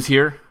really news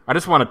here. I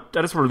just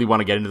really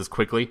want to get into this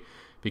quickly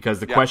because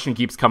the question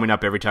keeps coming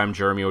up every time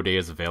Jeremy O'Day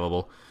is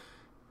available.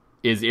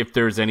 Is if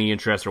there's any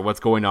interest or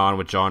what's going on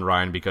with John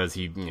Ryan, because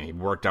he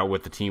worked out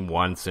with the team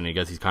once and I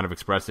guess he's kind of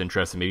expressed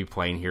interest in maybe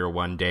playing here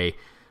one day.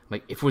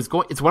 If it was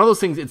it's one of those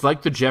things. It's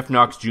like the Jeff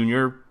Knox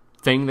Jr.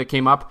 thing that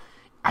came up.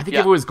 I think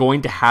if it was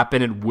going to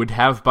happen, it would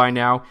have by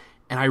now,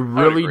 and I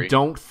really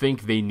don't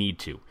think they need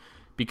to,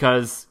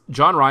 because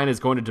John Ryan is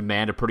going to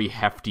demand a pretty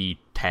hefty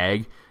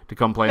tag to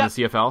come play in the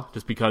CFL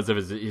just because of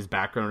his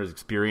background, his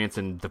experience,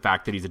 and the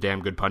fact that he's a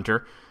damn good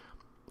punter.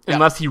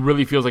 Unless he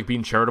really feels like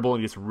being charitable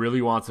and he just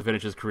really wants to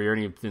finish his career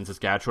and he's in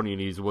Saskatchewan and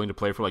he's willing to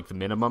play for the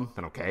minimum,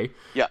 then okay.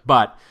 Yeah.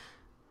 But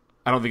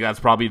I don't think that's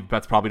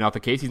probably not the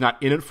case. He's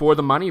not in it for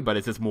the money, but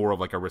it's just more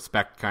of a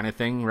respect kind of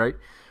thing, right?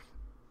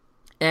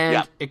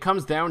 And it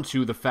comes down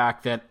to the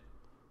fact that,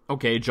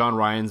 okay, John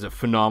Ryan's a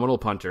phenomenal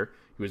punter.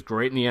 He was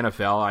great in the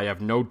NFL. I have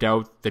no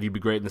doubt that he'd be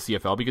great in the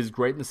CFL because he's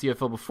great in the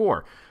CFL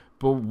before.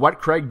 But what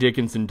Craig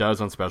Dickinson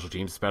does on special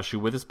teams, especially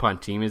with his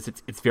punt team, is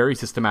it's very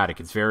systematic.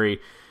 It's very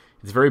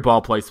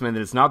ball placement.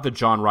 And it's not that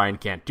John Ryan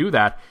can't do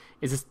that.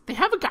 It's just they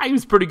have a guy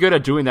who's pretty good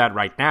at doing that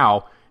right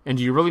now. And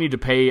do you really need to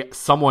pay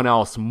someone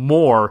else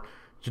more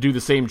to do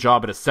the same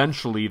job at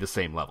essentially the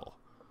same level?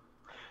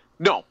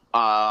 No,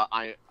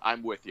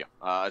 I'm with you,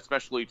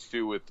 especially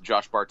too with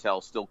Josh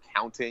Bartel still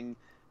counting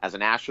as a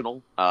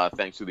national,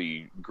 thanks to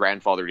the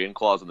grandfathered in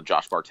clause in the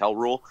Josh Bartel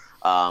rule.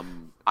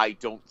 I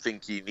don't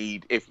think you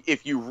need,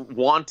 if you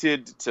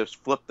wanted to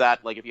flip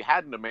that, if you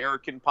had an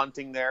American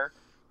punting there,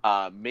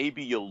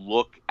 maybe you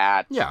look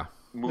at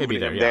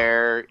moving him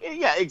there.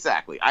 Yeah,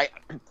 exactly.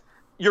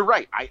 You're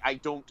right. I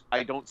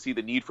don't see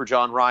the need for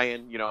John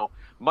Ryan.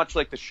 Much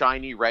like the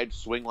shiny red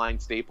swing line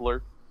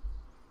stapler,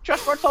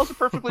 Josh Bartel's a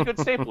perfectly good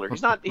stapler.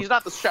 He's not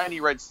the shiny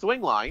red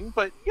swing line,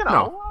 but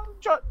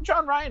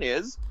John Ryan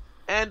is.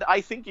 And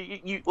I think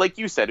you like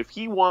you said, if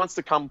he wants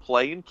to come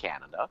play in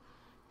Canada,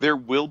 there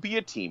will be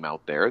a team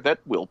out there that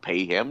will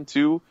pay him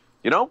to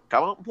come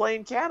out and play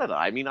in Canada.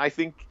 I mean, I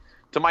think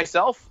to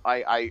myself,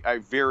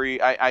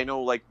 I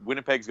know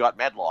Winnipeg's got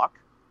Medlock.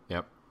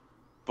 Yep.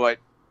 But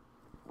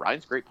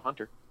Ryan's a great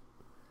punter.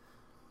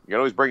 You can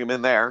always bring him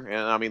in there, and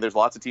I mean, there's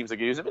lots of teams that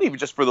can use him, and even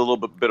just for the little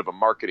bit of a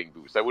marketing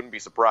boost. I wouldn't be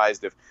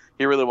surprised if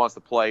he really wants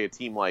to play a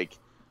team like,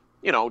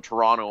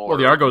 Toronto. Well,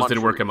 the Argos did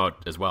work him out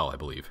as well, I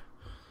believe.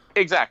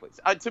 Exactly.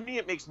 To me,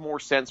 it makes more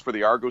sense for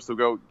the Argos to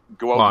go out.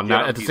 Well, and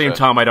at the same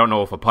time, I don't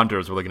know if a punter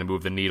is really going to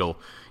move the needle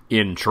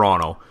in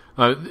Toronto.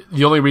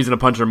 The only reason a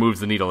punter moves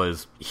the needle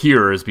is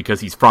because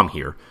he's from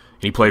here.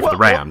 He played for the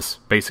Rams,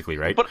 basically,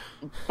 right?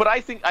 But I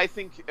think,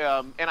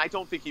 and I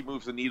don't think he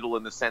moves the needle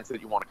in the sense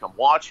that you want to come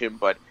watch him.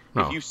 But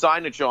if you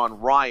sign a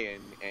John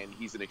Ryan and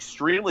he's an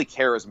extremely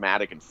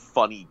charismatic and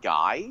funny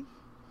guy,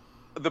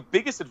 the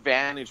biggest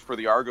advantage for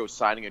the Argos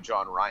signing a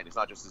John Ryan is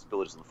not just his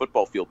abilities on the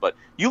football field, but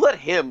you let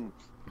him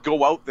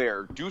go out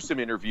there, do some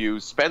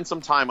interviews, spend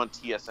some time on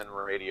TSN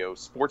radio,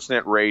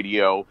 Sportsnet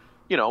radio.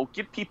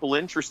 Get people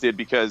interested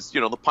because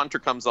the punter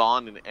comes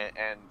on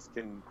and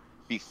can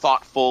be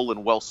thoughtful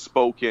and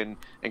well-spoken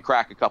and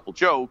crack a couple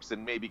jokes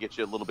and maybe get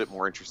you a little bit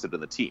more interested in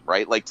the team,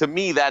 right? To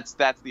me, that's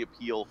the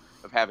appeal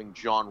of having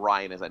John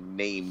Ryan as a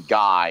name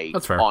guy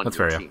on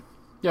your team.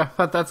 Yeah,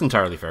 that's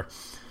entirely fair.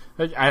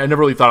 I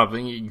never really thought of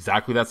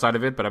exactly that side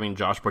of it, but I mean,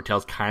 Josh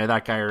Bartel's kind of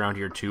that guy around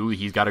here too.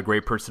 He's got a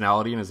great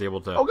personality and is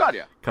able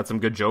to cut some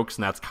good jokes,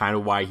 and that's kind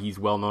of why he's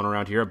well-known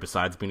around here,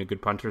 besides being a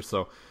good punter.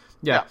 So,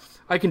 yeah.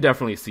 I can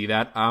definitely see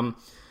that.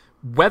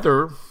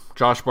 Whether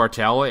Josh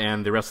Bartel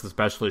and the rest of the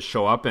specialists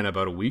show up in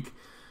about a week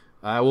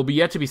will be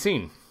yet to be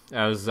seen,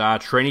 as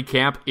training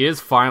camp is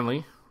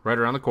finally right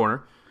around the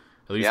corner.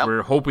 At least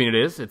we're hoping it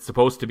is. It's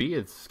supposed to be.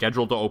 It's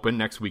scheduled to open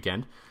next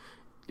weekend.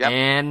 Yep.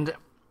 And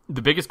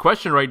the biggest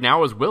question right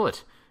now is, will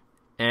it?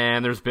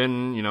 And there's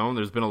been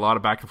a lot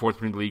of back and forth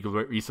between the league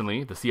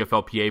recently. The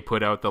CFLPA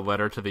put out the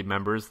letter to the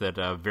members that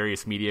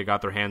various media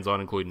got their hands on,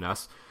 including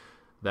us.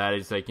 That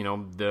is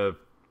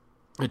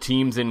the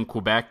teams in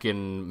Quebec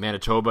and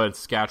Manitoba and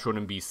Saskatchewan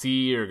and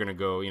BC are going to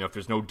go, if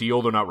there's no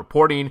deal, they're not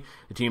reporting.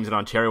 The teams in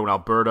Ontario and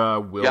Alberta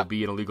will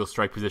be in a legal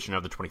strike position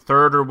of the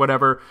 23rd or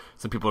whatever.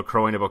 Some people are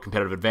crowing about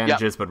competitive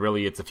advantages, but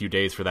really it's a few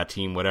days for that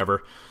team,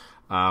 whatever.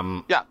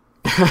 Yeah.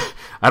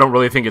 I don't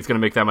really think it's going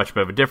to make that much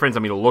of a difference. I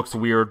mean, it looks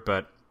weird,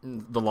 but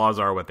the laws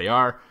are what they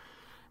are.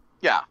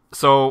 Yeah.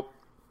 So,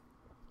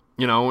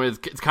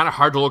 it's kind of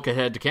hard to look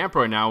ahead to camp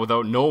right now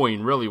without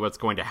knowing really what's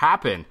going to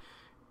happen.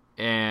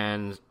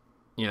 And,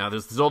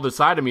 there's this other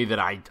side of me that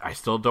I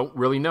still don't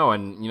really know.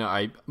 And,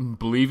 I'm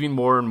believing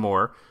more and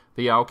more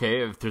that,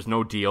 if there's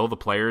no deal, the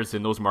players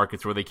in those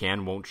markets where they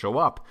can won't show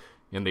up.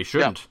 And they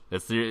shouldn't. Yeah.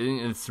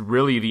 It's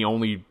really the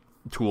only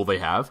tool they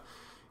have.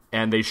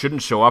 And they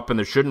shouldn't show up, and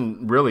there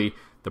shouldn't really...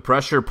 The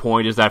pressure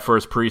point is that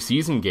first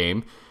preseason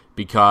game,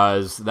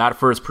 because that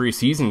first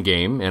preseason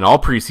game, and all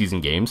preseason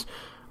games,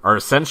 are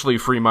essentially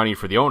free money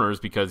for the owners,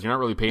 because you're not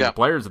really paying the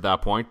players at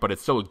that point, but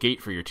it's still a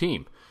gate for your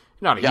team.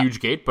 Not a huge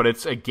gate, but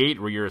it's a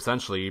gate where you're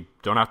essentially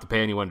don't have to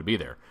pay anyone to be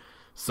there.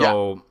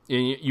 So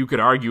you could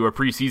argue a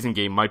preseason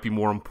game might be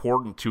more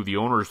important to the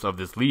owners of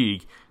this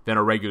league than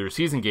a regular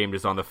season game,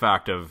 just on the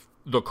fact of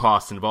the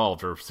costs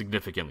involved are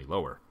significantly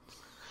lower.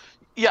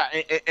 Yeah,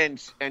 and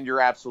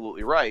you're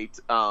absolutely right.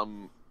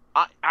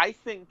 I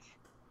think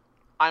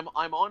I'm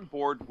on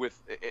board with,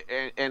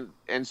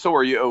 and so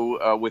are you,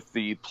 with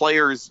the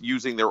players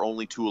using their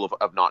only tool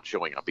of not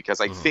showing up,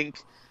 because I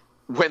think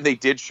when they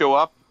did show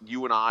up,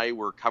 you and I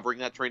were covering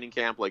that training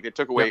camp. Like, it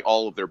took away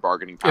all of their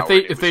bargaining power.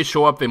 If they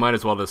show up, they might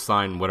as well just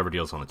sign whatever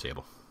deal's on the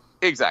table.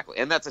 Exactly,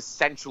 and that's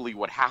essentially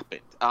what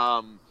happened.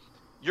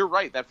 You're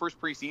right. That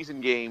first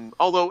preseason game,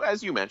 although,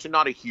 as you mentioned,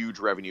 not a huge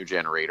revenue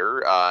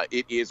generator,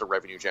 it is a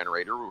revenue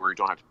generator where you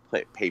don't have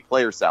to pay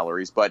player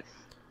salaries. But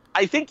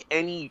I think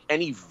any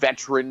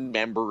veteran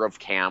member of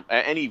camp,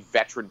 any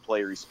veteran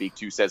player you speak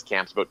to says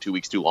camp's about 2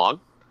 weeks too long.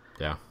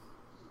 Yeah.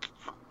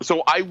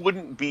 So I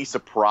wouldn't be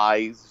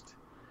surprised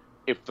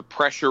if the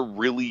pressure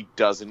really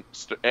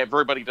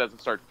everybody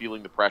doesn't start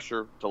feeling the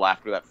pressure till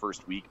after that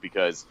first week,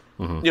 because,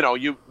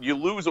 you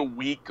lose a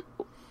week,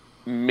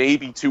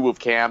 maybe 2 of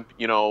camp,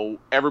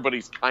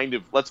 everybody's kind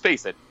of, let's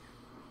face it,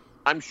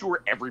 I'm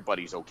sure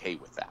everybody's okay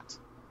with that.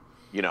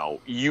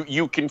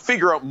 You can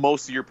figure out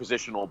most of your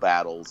positional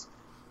battles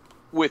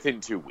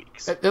within 2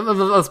 weeks.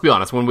 Let's be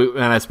honest,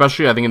 and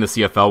especially I think in the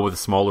CFL with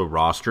smaller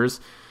rosters,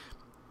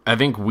 I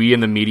think we in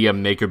the media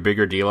make a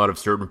bigger deal out of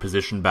certain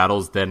position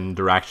battles than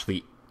there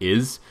actually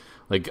is.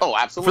 Oh,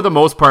 absolutely. For the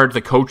most part,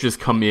 the coaches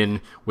come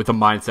in with a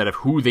mindset of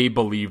who they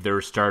believe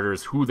their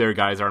starters, who their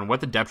guys are, and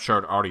what the depth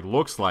chart already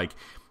looks like.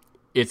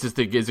 It's just,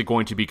 is it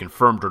going to be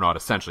confirmed or not,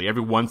 essentially?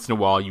 Every once in a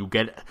while, you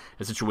get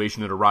a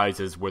situation that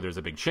arises where there's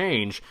a big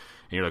change,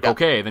 and you're like,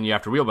 okay, then you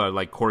have to realize,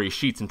 like Corey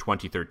Sheets in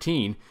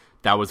 2013,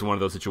 that was one of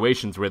those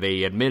situations where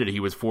they admitted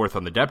he was fourth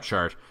on the depth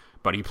chart,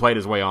 but he played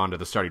his way onto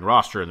the starting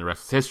roster, and the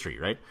rest is history,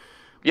 right?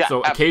 Yeah.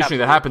 So occasionally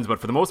that happens,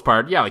 but for the most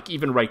part, like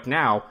even right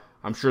now,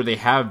 I'm sure they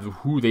have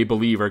who they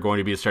believe are going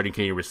to be the starting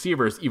Canadian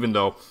receivers, even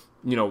though,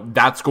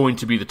 that's going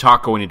to be the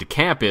talk going into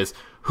camp is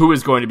who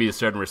is going to be the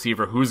starting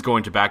receiver, who's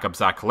going to back up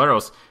Zach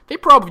Collaros. They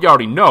probably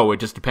already know. It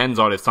just depends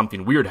on if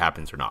something weird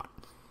happens or not.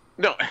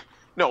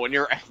 No, and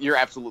you're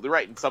absolutely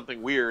right. And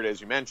something weird, as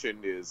you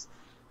mentioned, is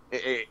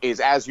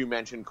as you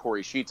mentioned,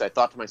 Corey Sheets. I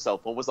thought to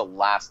myself, when was the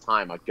last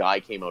time a guy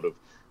came out of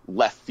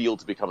left field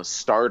to become a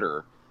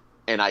starter?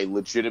 And I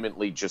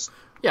legitimately just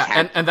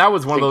and that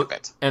was one of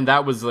those, and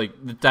that was like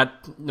that.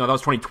 No, that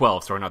was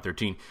 2012. Sorry, not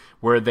 13,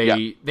 where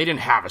they didn't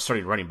have a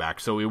starting running back,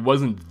 so it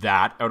wasn't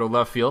that out of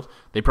left field.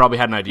 They probably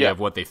had an idea of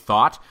what they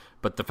thought,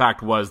 but the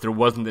fact was there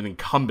wasn't an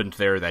incumbent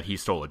there that he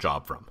stole a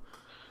job from.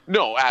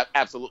 No,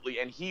 absolutely,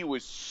 and he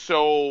was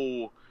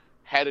so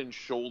head and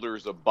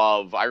shoulders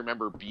above. I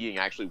remember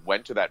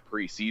went to that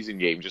preseason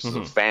game just as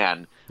a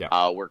fan,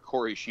 where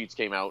Corey Sheets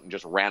came out and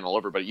just ran all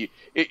over. But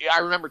I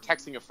remember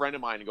texting a friend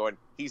of mine and going,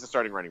 "He's the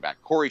starting running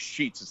back. Corey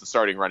Sheets is the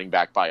starting running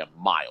back by a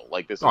mile."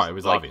 Like this. It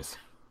was obvious.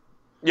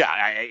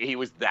 Yeah, he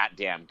was that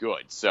damn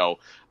good. So,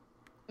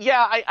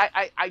 yeah,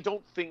 I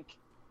don't think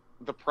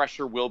the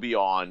pressure will be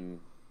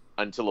on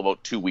until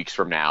about 2 weeks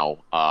from now,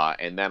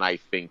 and then I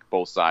think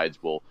both sides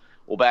will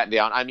batten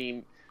down. I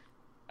mean,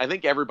 I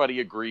think everybody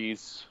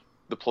agrees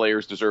the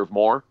players deserve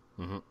more.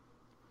 Mm-hmm.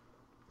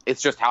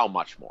 It's just how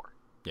much more.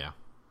 Yeah.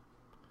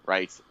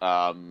 Right.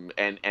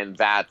 And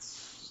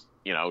that's,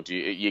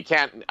 you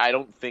can't, I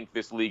don't think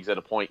this league's at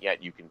a point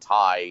yet you can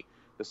tie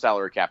the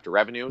salary cap to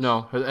revenues.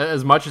 No,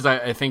 as much as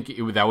I think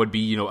that would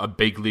be, a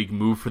big league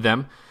move for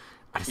them.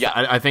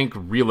 I think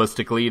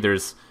realistically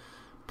there's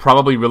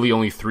probably really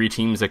only 3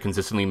 teams that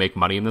consistently make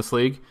money in this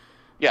league.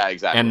 Yeah,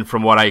 exactly. And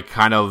from what I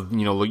kind of,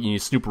 you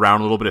snoop around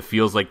a little bit, it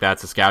feels like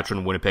that's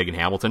Saskatchewan, Winnipeg, and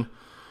Hamilton.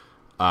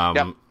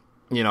 Edmonton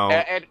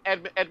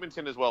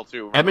as well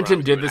too. Edmonton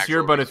did this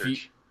year, but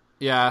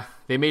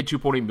they made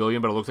 $2.8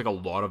 million, but it looks like a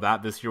lot of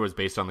that this year was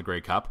based on the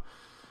Grey Cup.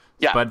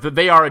 Yeah, but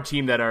they are a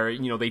team that are,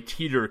 they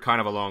teeter kind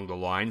of along the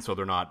line, so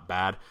they're not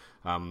bad.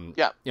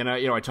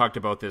 I talked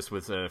about this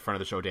with a friend of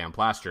the show, Dan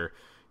Plaster.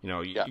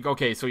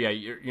 Okay, so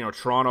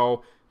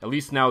Toronto. At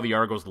least now the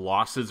Argos'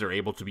 losses are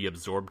able to be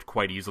absorbed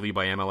quite easily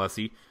by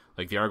MLSE.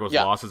 Like the Argos'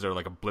 losses are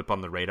like a blip on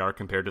the radar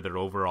compared to their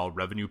overall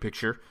revenue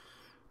picture.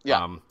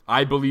 Yeah.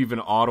 I believe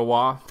in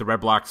Ottawa, the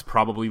Red Blacks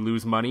probably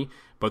lose money,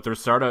 but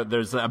there's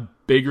a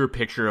bigger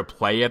picture of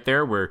play out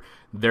there where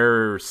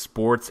their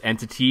sports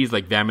entities,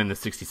 like them and the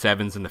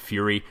 67s and the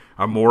Fury,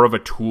 are more of a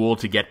tool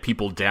to get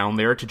people down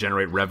there to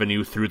generate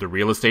revenue through the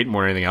real estate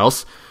more than anything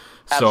else.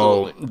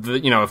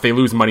 Absolutely. So, if they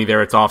lose money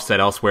there, it's offset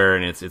elsewhere,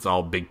 and it's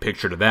all big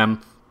picture to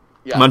them.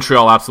 Yeah.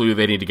 Montreal, absolutely,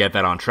 they need to get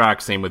that on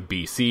track. Same with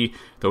BC.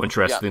 Though,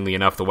 interestingly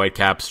enough, the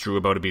Whitecaps drew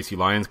about a BC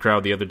Lions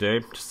crowd the other day.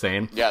 Just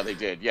saying. Yeah, they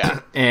did. Yeah.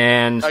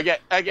 And again,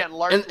 and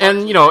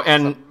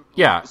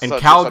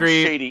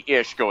Calgary,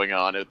 shady-ish going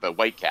on at the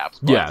Whitecaps.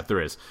 But. Yeah, there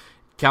is.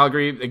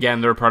 Calgary,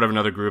 again, they're part of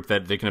another group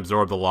that they can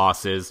absorb the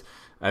losses.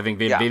 I think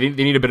they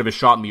need a bit of a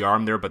shot in the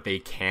arm there, but they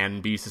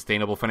can be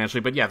sustainable financially.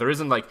 But yeah, there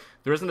isn't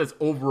this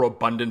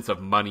overabundance of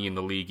money in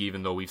the league,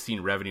 even though we've seen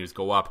revenues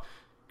go up.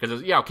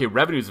 Because,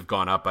 revenues have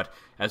gone up, but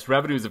as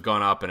revenues have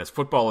gone up and as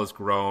football has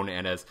grown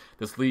and as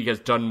this league has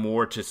done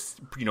more to,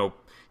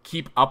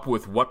 keep up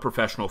with what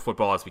professional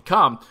football has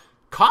become,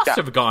 costs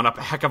have gone up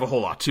a heck of a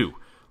whole lot too.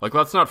 Like,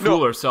 let's not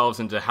fool ourselves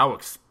into how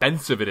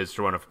expensive it is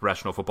to run a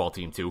professional football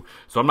team too.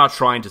 So I'm not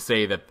trying to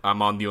say that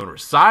I'm on the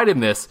owner's side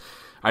in this.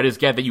 I just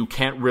get that you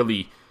can't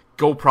really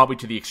go probably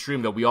to the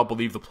extreme that we all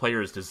believe the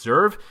players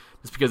deserve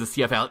just because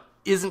the CFL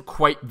isn't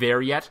quite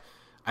there yet.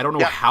 I don't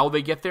know how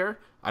they get there.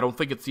 I don't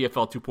think it's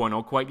CFL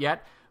 2.0 quite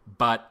yet,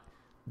 but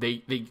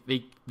they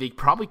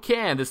probably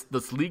can.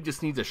 This league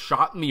just needs a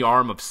shot in the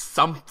arm of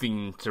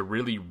something to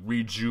really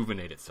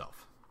rejuvenate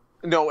itself.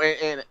 No,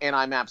 and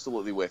I'm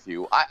absolutely with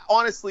you.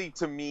 Honestly,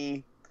 to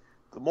me,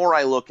 the more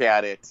I look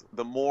at it,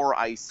 the more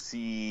I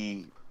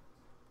see,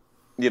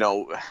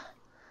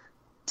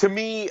 to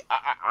me,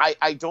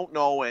 I don't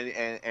know,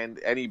 and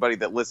anybody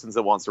that listens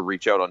that wants to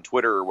reach out on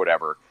Twitter or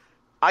whatever,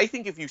 I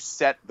think if you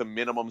set the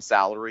minimum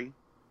salary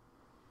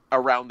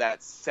around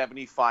that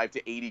 75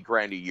 to 80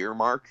 grand a year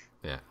mark,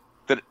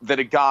 that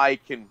a guy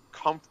can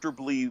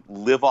comfortably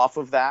live off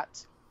of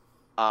that.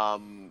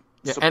 And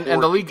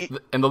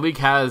the league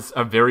has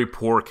a very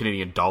poor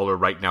Canadian dollar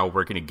right now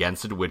working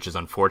against it, which is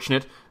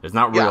unfortunate. There's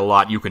not really a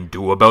lot you can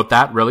do about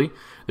that, really.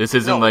 This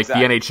isn't the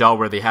NHL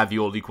where they had the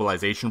old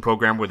equalization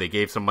program where they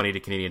gave some money to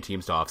Canadian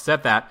teams to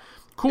offset that.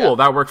 Cool,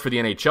 that worked for the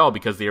NHL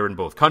because they are in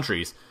both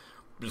countries.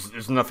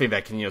 There's nothing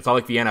that can, it's not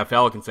like the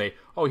NFL can say,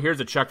 oh, here's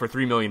a check for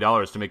 $3 million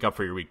to make up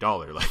for your weak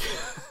dollar. Like,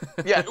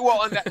 yeah,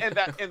 well,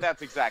 and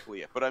that's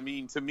exactly it. But I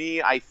mean, to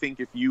me, I think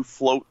if you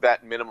float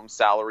that minimum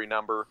salary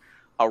number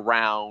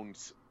around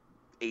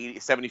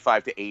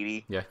 75 to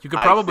 80, you could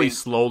probably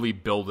slowly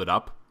build it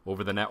up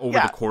over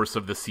the course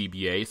of the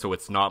CBA, so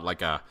it's not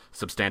like a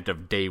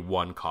substantive day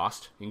one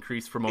cost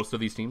increase for most of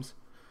these teams.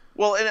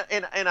 Well,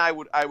 and I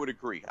would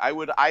agree. I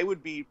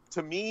would be,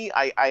 to me,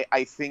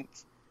 I think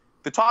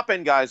the top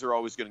end guys are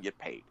always going to get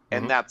paid,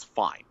 and that's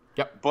fine.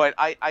 Yep. But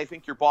I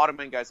think your bottom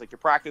end guys, like your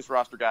practice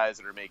roster guys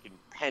that are making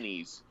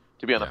pennies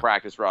to be on the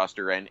practice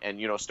roster, and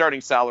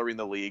starting salary in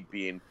the league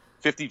being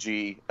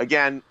 $50G.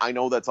 Again, I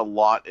know that's a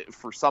lot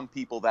for some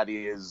people. That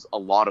is a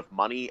lot of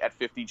money at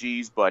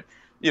 $50Gs, but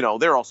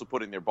they're also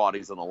putting their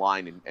bodies on the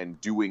line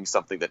and doing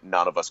something that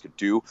none of us could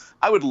do.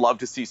 I would love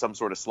to see some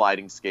sort of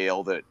sliding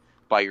scale that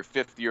by your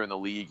fifth year in the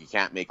league, you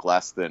can't make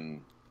less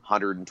than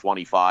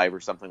 125 or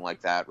something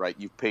like that, right?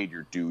 You've paid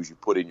your dues, you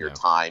put in your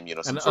time,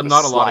 some and sort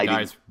not of a lot of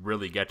guys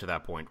really get to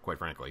that point, quite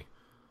frankly.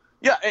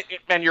 Yeah,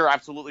 and you're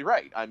absolutely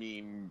right. I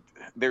mean,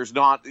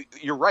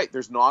 you're right.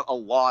 There's not a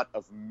lot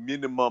of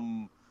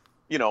minimum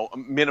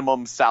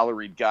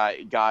salaried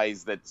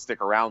guys that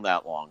stick around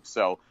that long.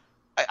 So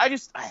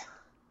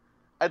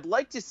I'd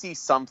like to see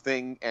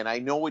something, and I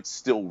know it's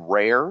still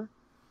rare,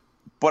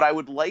 but I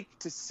would like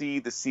to see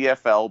the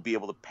CFL be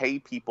able to pay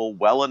people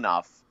well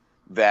enough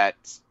that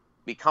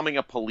becoming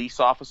a police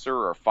officer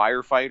or a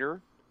firefighter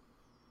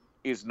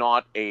is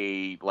not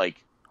a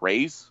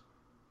raise.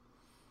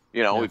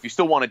 If you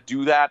still want to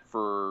do that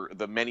for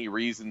the many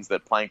reasons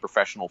that playing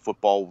professional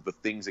football, the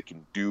things it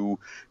can do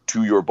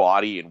to your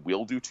body and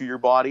will do to your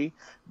body.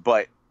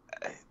 But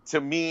to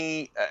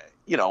me,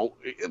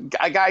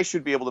 a guy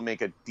should be able to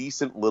make a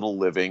decent little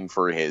living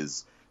for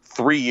his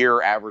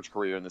 3-year average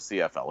career in the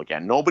CFL.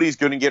 Again, nobody's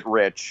going to get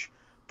rich,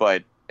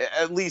 but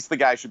at least the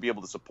guy should be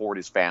able to support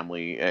his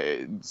family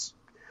and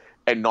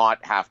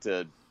not have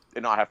to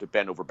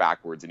bend over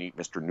backwards and eat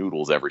Mr.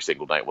 Noodles every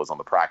single night was on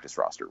the practice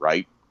roster,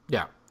 right?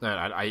 Yeah,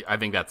 I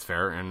think that's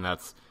fair, and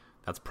that's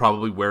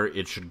probably where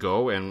it should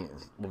go, and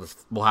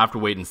we'll have to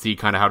wait and see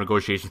kind of how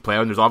negotiations play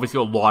out. And there's obviously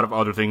a lot of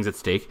other things at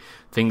stake,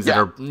 things that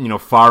are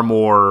far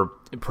more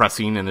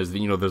pressing, and there's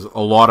a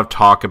lot of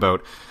talk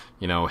about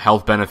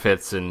health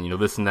benefits and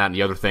this and that and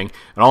the other thing,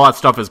 and all that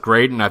stuff is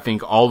great, and I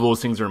think all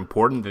those things are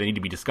important. They need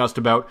to be discussed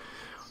about.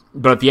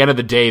 But at the end of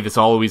the day,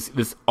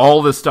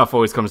 all this stuff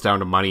always comes down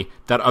to money.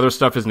 That other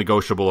stuff is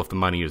negotiable if the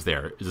money is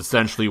there, is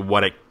essentially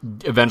what it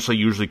eventually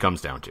usually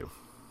comes down to.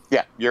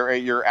 Yeah,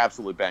 you're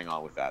absolutely bang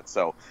on with that.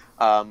 So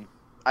I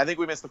think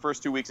we missed the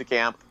first 2 weeks of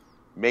camp,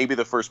 maybe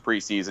the first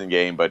preseason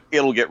game, but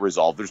it'll get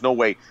resolved. There's no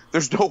way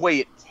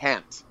it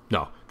can't.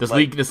 No, this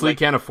league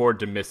can't afford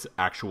to miss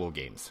actual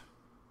games.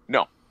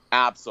 No,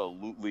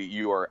 absolutely.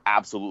 You are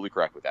absolutely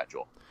correct with that,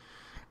 Joel.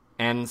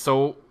 And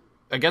so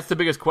I guess the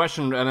biggest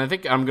question, and I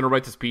think I'm going to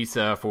write this piece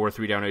for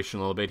 3 Down Nation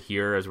a little bit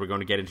here as we're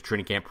going to get into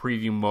training camp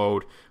preview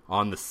mode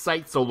on the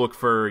site. So look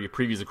for your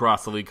previews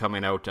across the league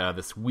coming out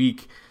this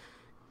week.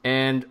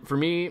 And for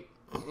me,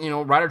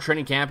 right at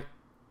training camp,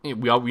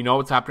 we know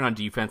what's happening on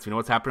defense. We know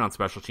what's happening on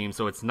special teams.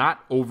 So it's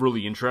not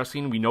overly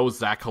interesting. We know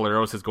Zach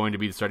Collaros is going to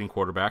be the starting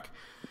quarterback.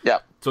 Yeah.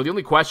 So the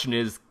only question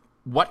is,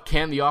 what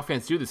can the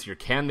offense do this year?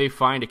 Can they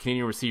find a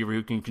Canadian receiver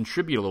who can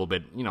contribute a little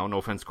bit? No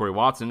offense to Corey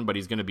Watson, but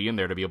he's going to be in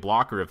there to be a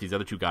blocker if these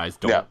other two guys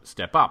don't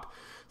step up.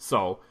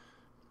 So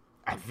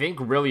I think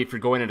really if you're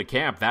going into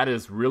camp, that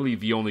is really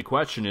the only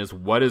question is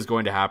what is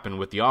going to happen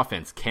with the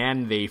offense?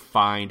 Can they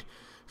find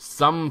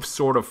some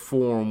sort of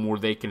form where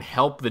they can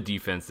help the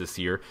defense this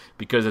year?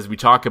 Because as we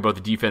talk about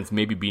the defense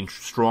maybe being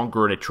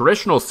stronger in a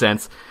traditional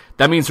sense,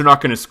 that means they're not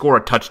going to score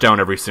a touchdown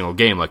every single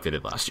game like they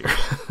did last year.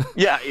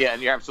 Yeah,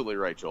 and you're absolutely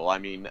right, Joel. I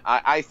mean,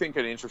 I think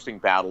an interesting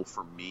battle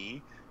for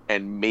me,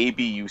 and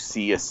maybe you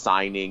see a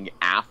signing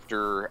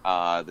after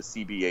the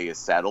CBA is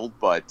settled,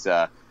 but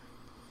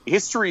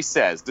history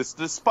says,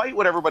 despite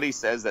what everybody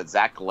says, that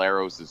Zach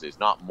Collaros is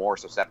not more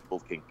susceptible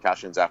to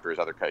concussions after his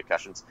other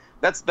concussions,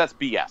 that's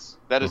BS.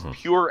 That is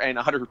pure and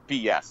utter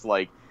BS.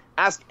 Like,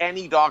 ask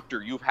any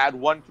doctor. You've had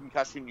one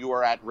concussion, you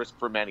are at risk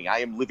for many. I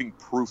am living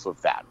proof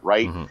of that,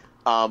 right?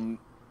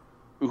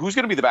 Who's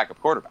going to be the backup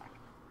quarterback?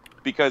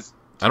 Because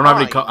I don't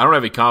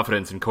have any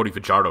confidence in Cody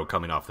Fajardo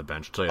coming off the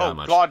bench. I'll tell you that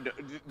much. Oh God,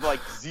 like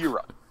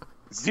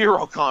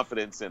zero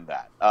confidence in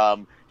that.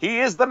 He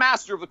is the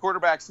master of the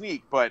quarterback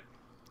sneak, but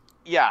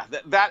yeah,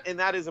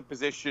 that is a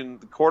position.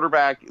 The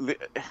quarterback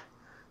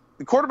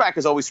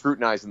is always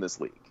scrutinized in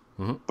this league.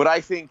 But I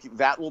think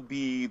that will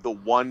be the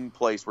one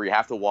place where you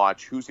have to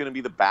watch who's going to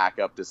be the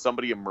backup. Does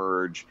somebody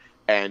emerge?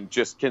 And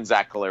just can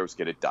Zach Collaros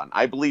get it done?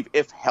 I believe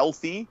if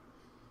healthy,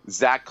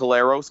 Zach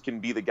Collaros can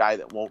be the guy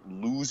that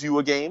won't lose you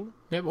a game.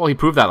 Yeah, well, he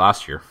proved that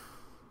last year.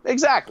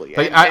 Exactly.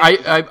 But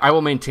I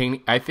will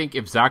maintain, I think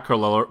if Zach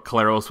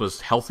Collaros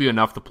was healthy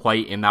enough to play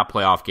in that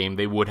playoff game,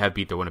 they would have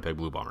beat the Winnipeg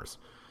Blue Bombers.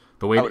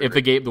 The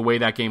way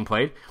that game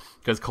played,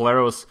 because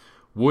Collaros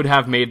would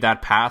have made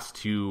that pass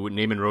to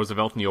Naaman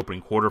Roosevelt in the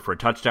opening quarter for a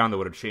touchdown that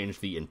would have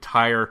changed the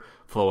entire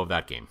flow of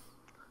that game.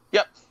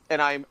 Yep, and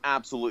I'm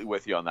absolutely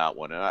with you on that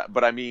one.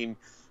 But I mean,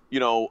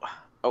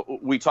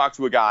 we talked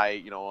to a guy,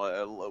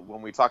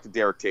 when we talked to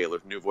Derek Taylor,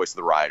 new voice of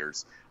the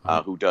Riders,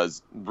 who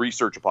does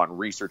research upon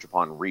research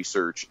upon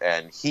research,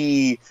 and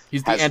he's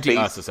the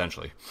anti-us,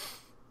 essentially.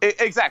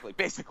 Exactly,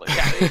 basically.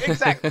 Yeah,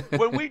 exactly.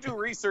 When we do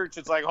research,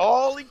 it's like,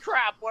 holy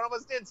crap, one of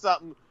us did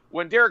something.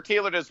 When Derek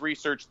Taylor does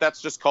research,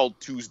 that's just called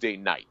Tuesday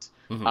night.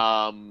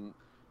 But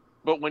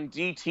when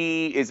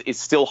DT is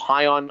still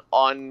high on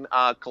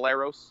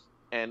Collaros,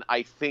 and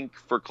I think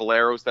for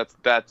Collaros,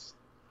 that's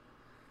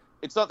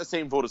it's not the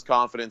same vote as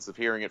confidence of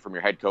hearing it from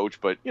your head coach,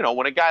 but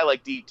when a guy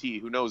like DT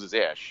who knows his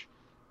ish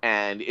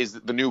and is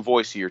the new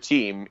voice of your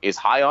team is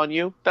high on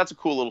you, that's a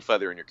cool little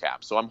feather in your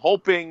cap. So I'm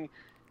hoping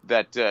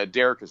that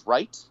Derek is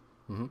right.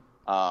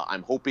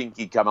 I'm hoping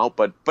he'd come out,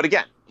 but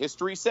again,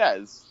 history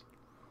says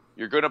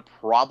you're going to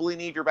probably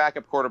need your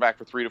backup quarterback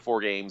for 3 to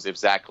 4 games if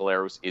Zach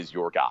Collaros is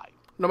your guy.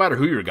 No matter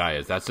who your guy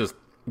is,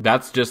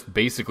 that's just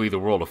basically the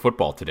world of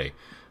football today.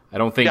 I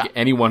don't think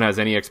anyone has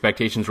any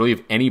expectations really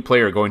of any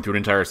player going through an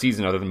entire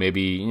season other than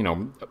maybe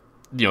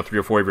 3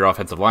 or 4 of your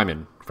offensive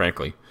linemen.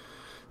 Frankly,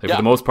 for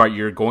the most part,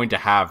 you're going to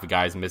have the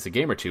guys miss a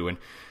game or two, and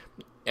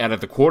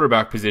at the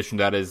quarterback position,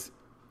 that is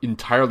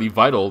entirely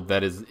vital.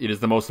 It is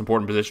the most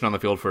important position on the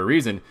field for a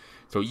reason.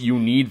 So you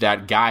need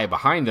that guy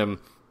behind them.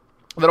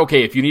 That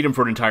if you need him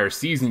for an entire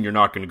season, you're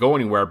not going to go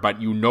anywhere, but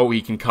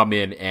he can come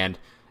in and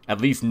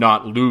at least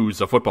not lose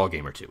a football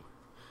game or two.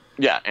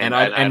 Yeah,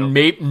 and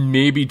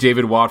maybe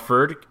David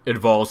Watford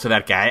evolves to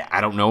that guy. I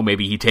don't know.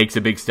 Maybe he takes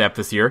a big step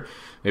this year.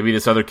 Maybe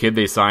this other kid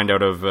they signed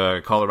out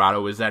of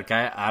Colorado is that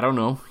guy. I don't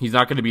know. He's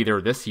not going to be there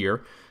this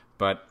year,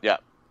 but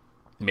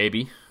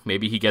maybe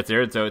he gets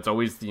there. So it's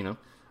always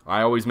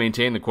I always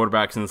maintain the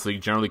quarterbacks in this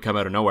league generally come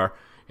out of nowhere.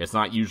 It's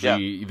not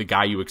usually the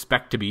guy you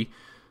expect to be.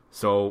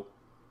 So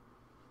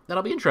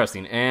that'll be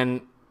interesting.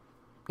 And,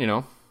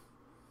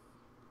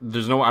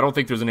 I don't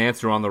think there's an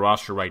answer on the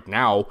roster right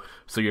now.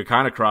 So you're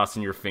kind of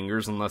crossing your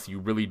fingers unless you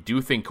really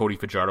do think Cody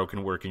Fajardo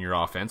can work in your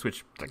offense,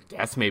 which I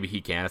guess maybe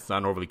he can. It's not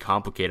an overly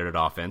complicated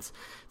offense.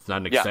 It's not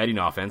an exciting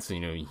offense.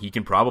 He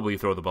can probably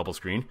throw the bubble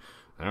screen.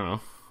 I don't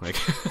know. Like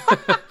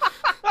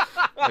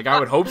I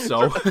would hope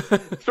so.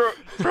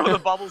 throw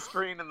the bubble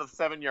screen and the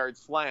 7-yard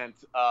slant.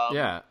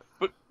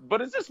 But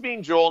does this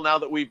mean, Joel, now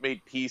that we've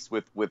made peace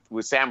with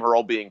Sam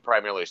Hurrell being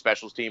primarily a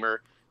specials teamer,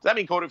 does that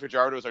mean Cody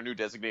Fajardo is our new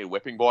designated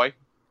whipping boy?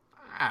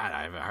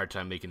 I have a hard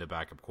time making the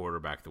backup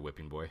quarterback the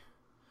whipping boy.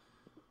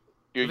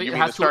 You mean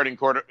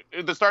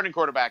the starting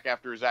quarterback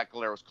after Zach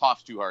Collaros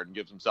coughs too hard and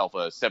gives himself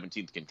a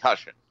 17th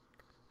concussion?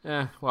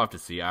 We'll have to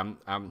see. I'm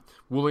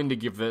willing to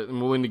give it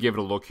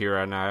a look here,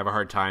 and I have a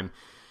hard time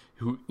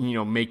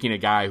making a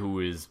guy who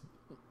is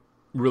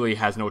really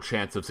has no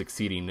chance of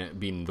succeeding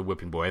being the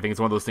whipping boy. I think it's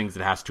one of those things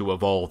that has to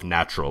evolve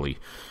naturally.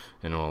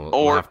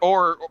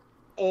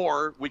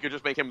 Or we could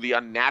just make him the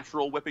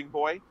unnatural whipping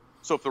boy.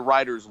 So if the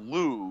Riders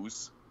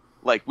lose,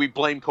 like, we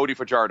blame Cody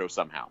Fajardo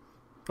somehow.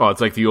 Oh,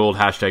 it's like the old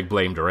hashtag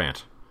blame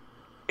Durant.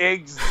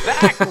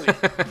 Exactly.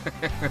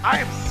 I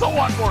am so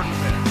on board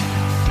with it.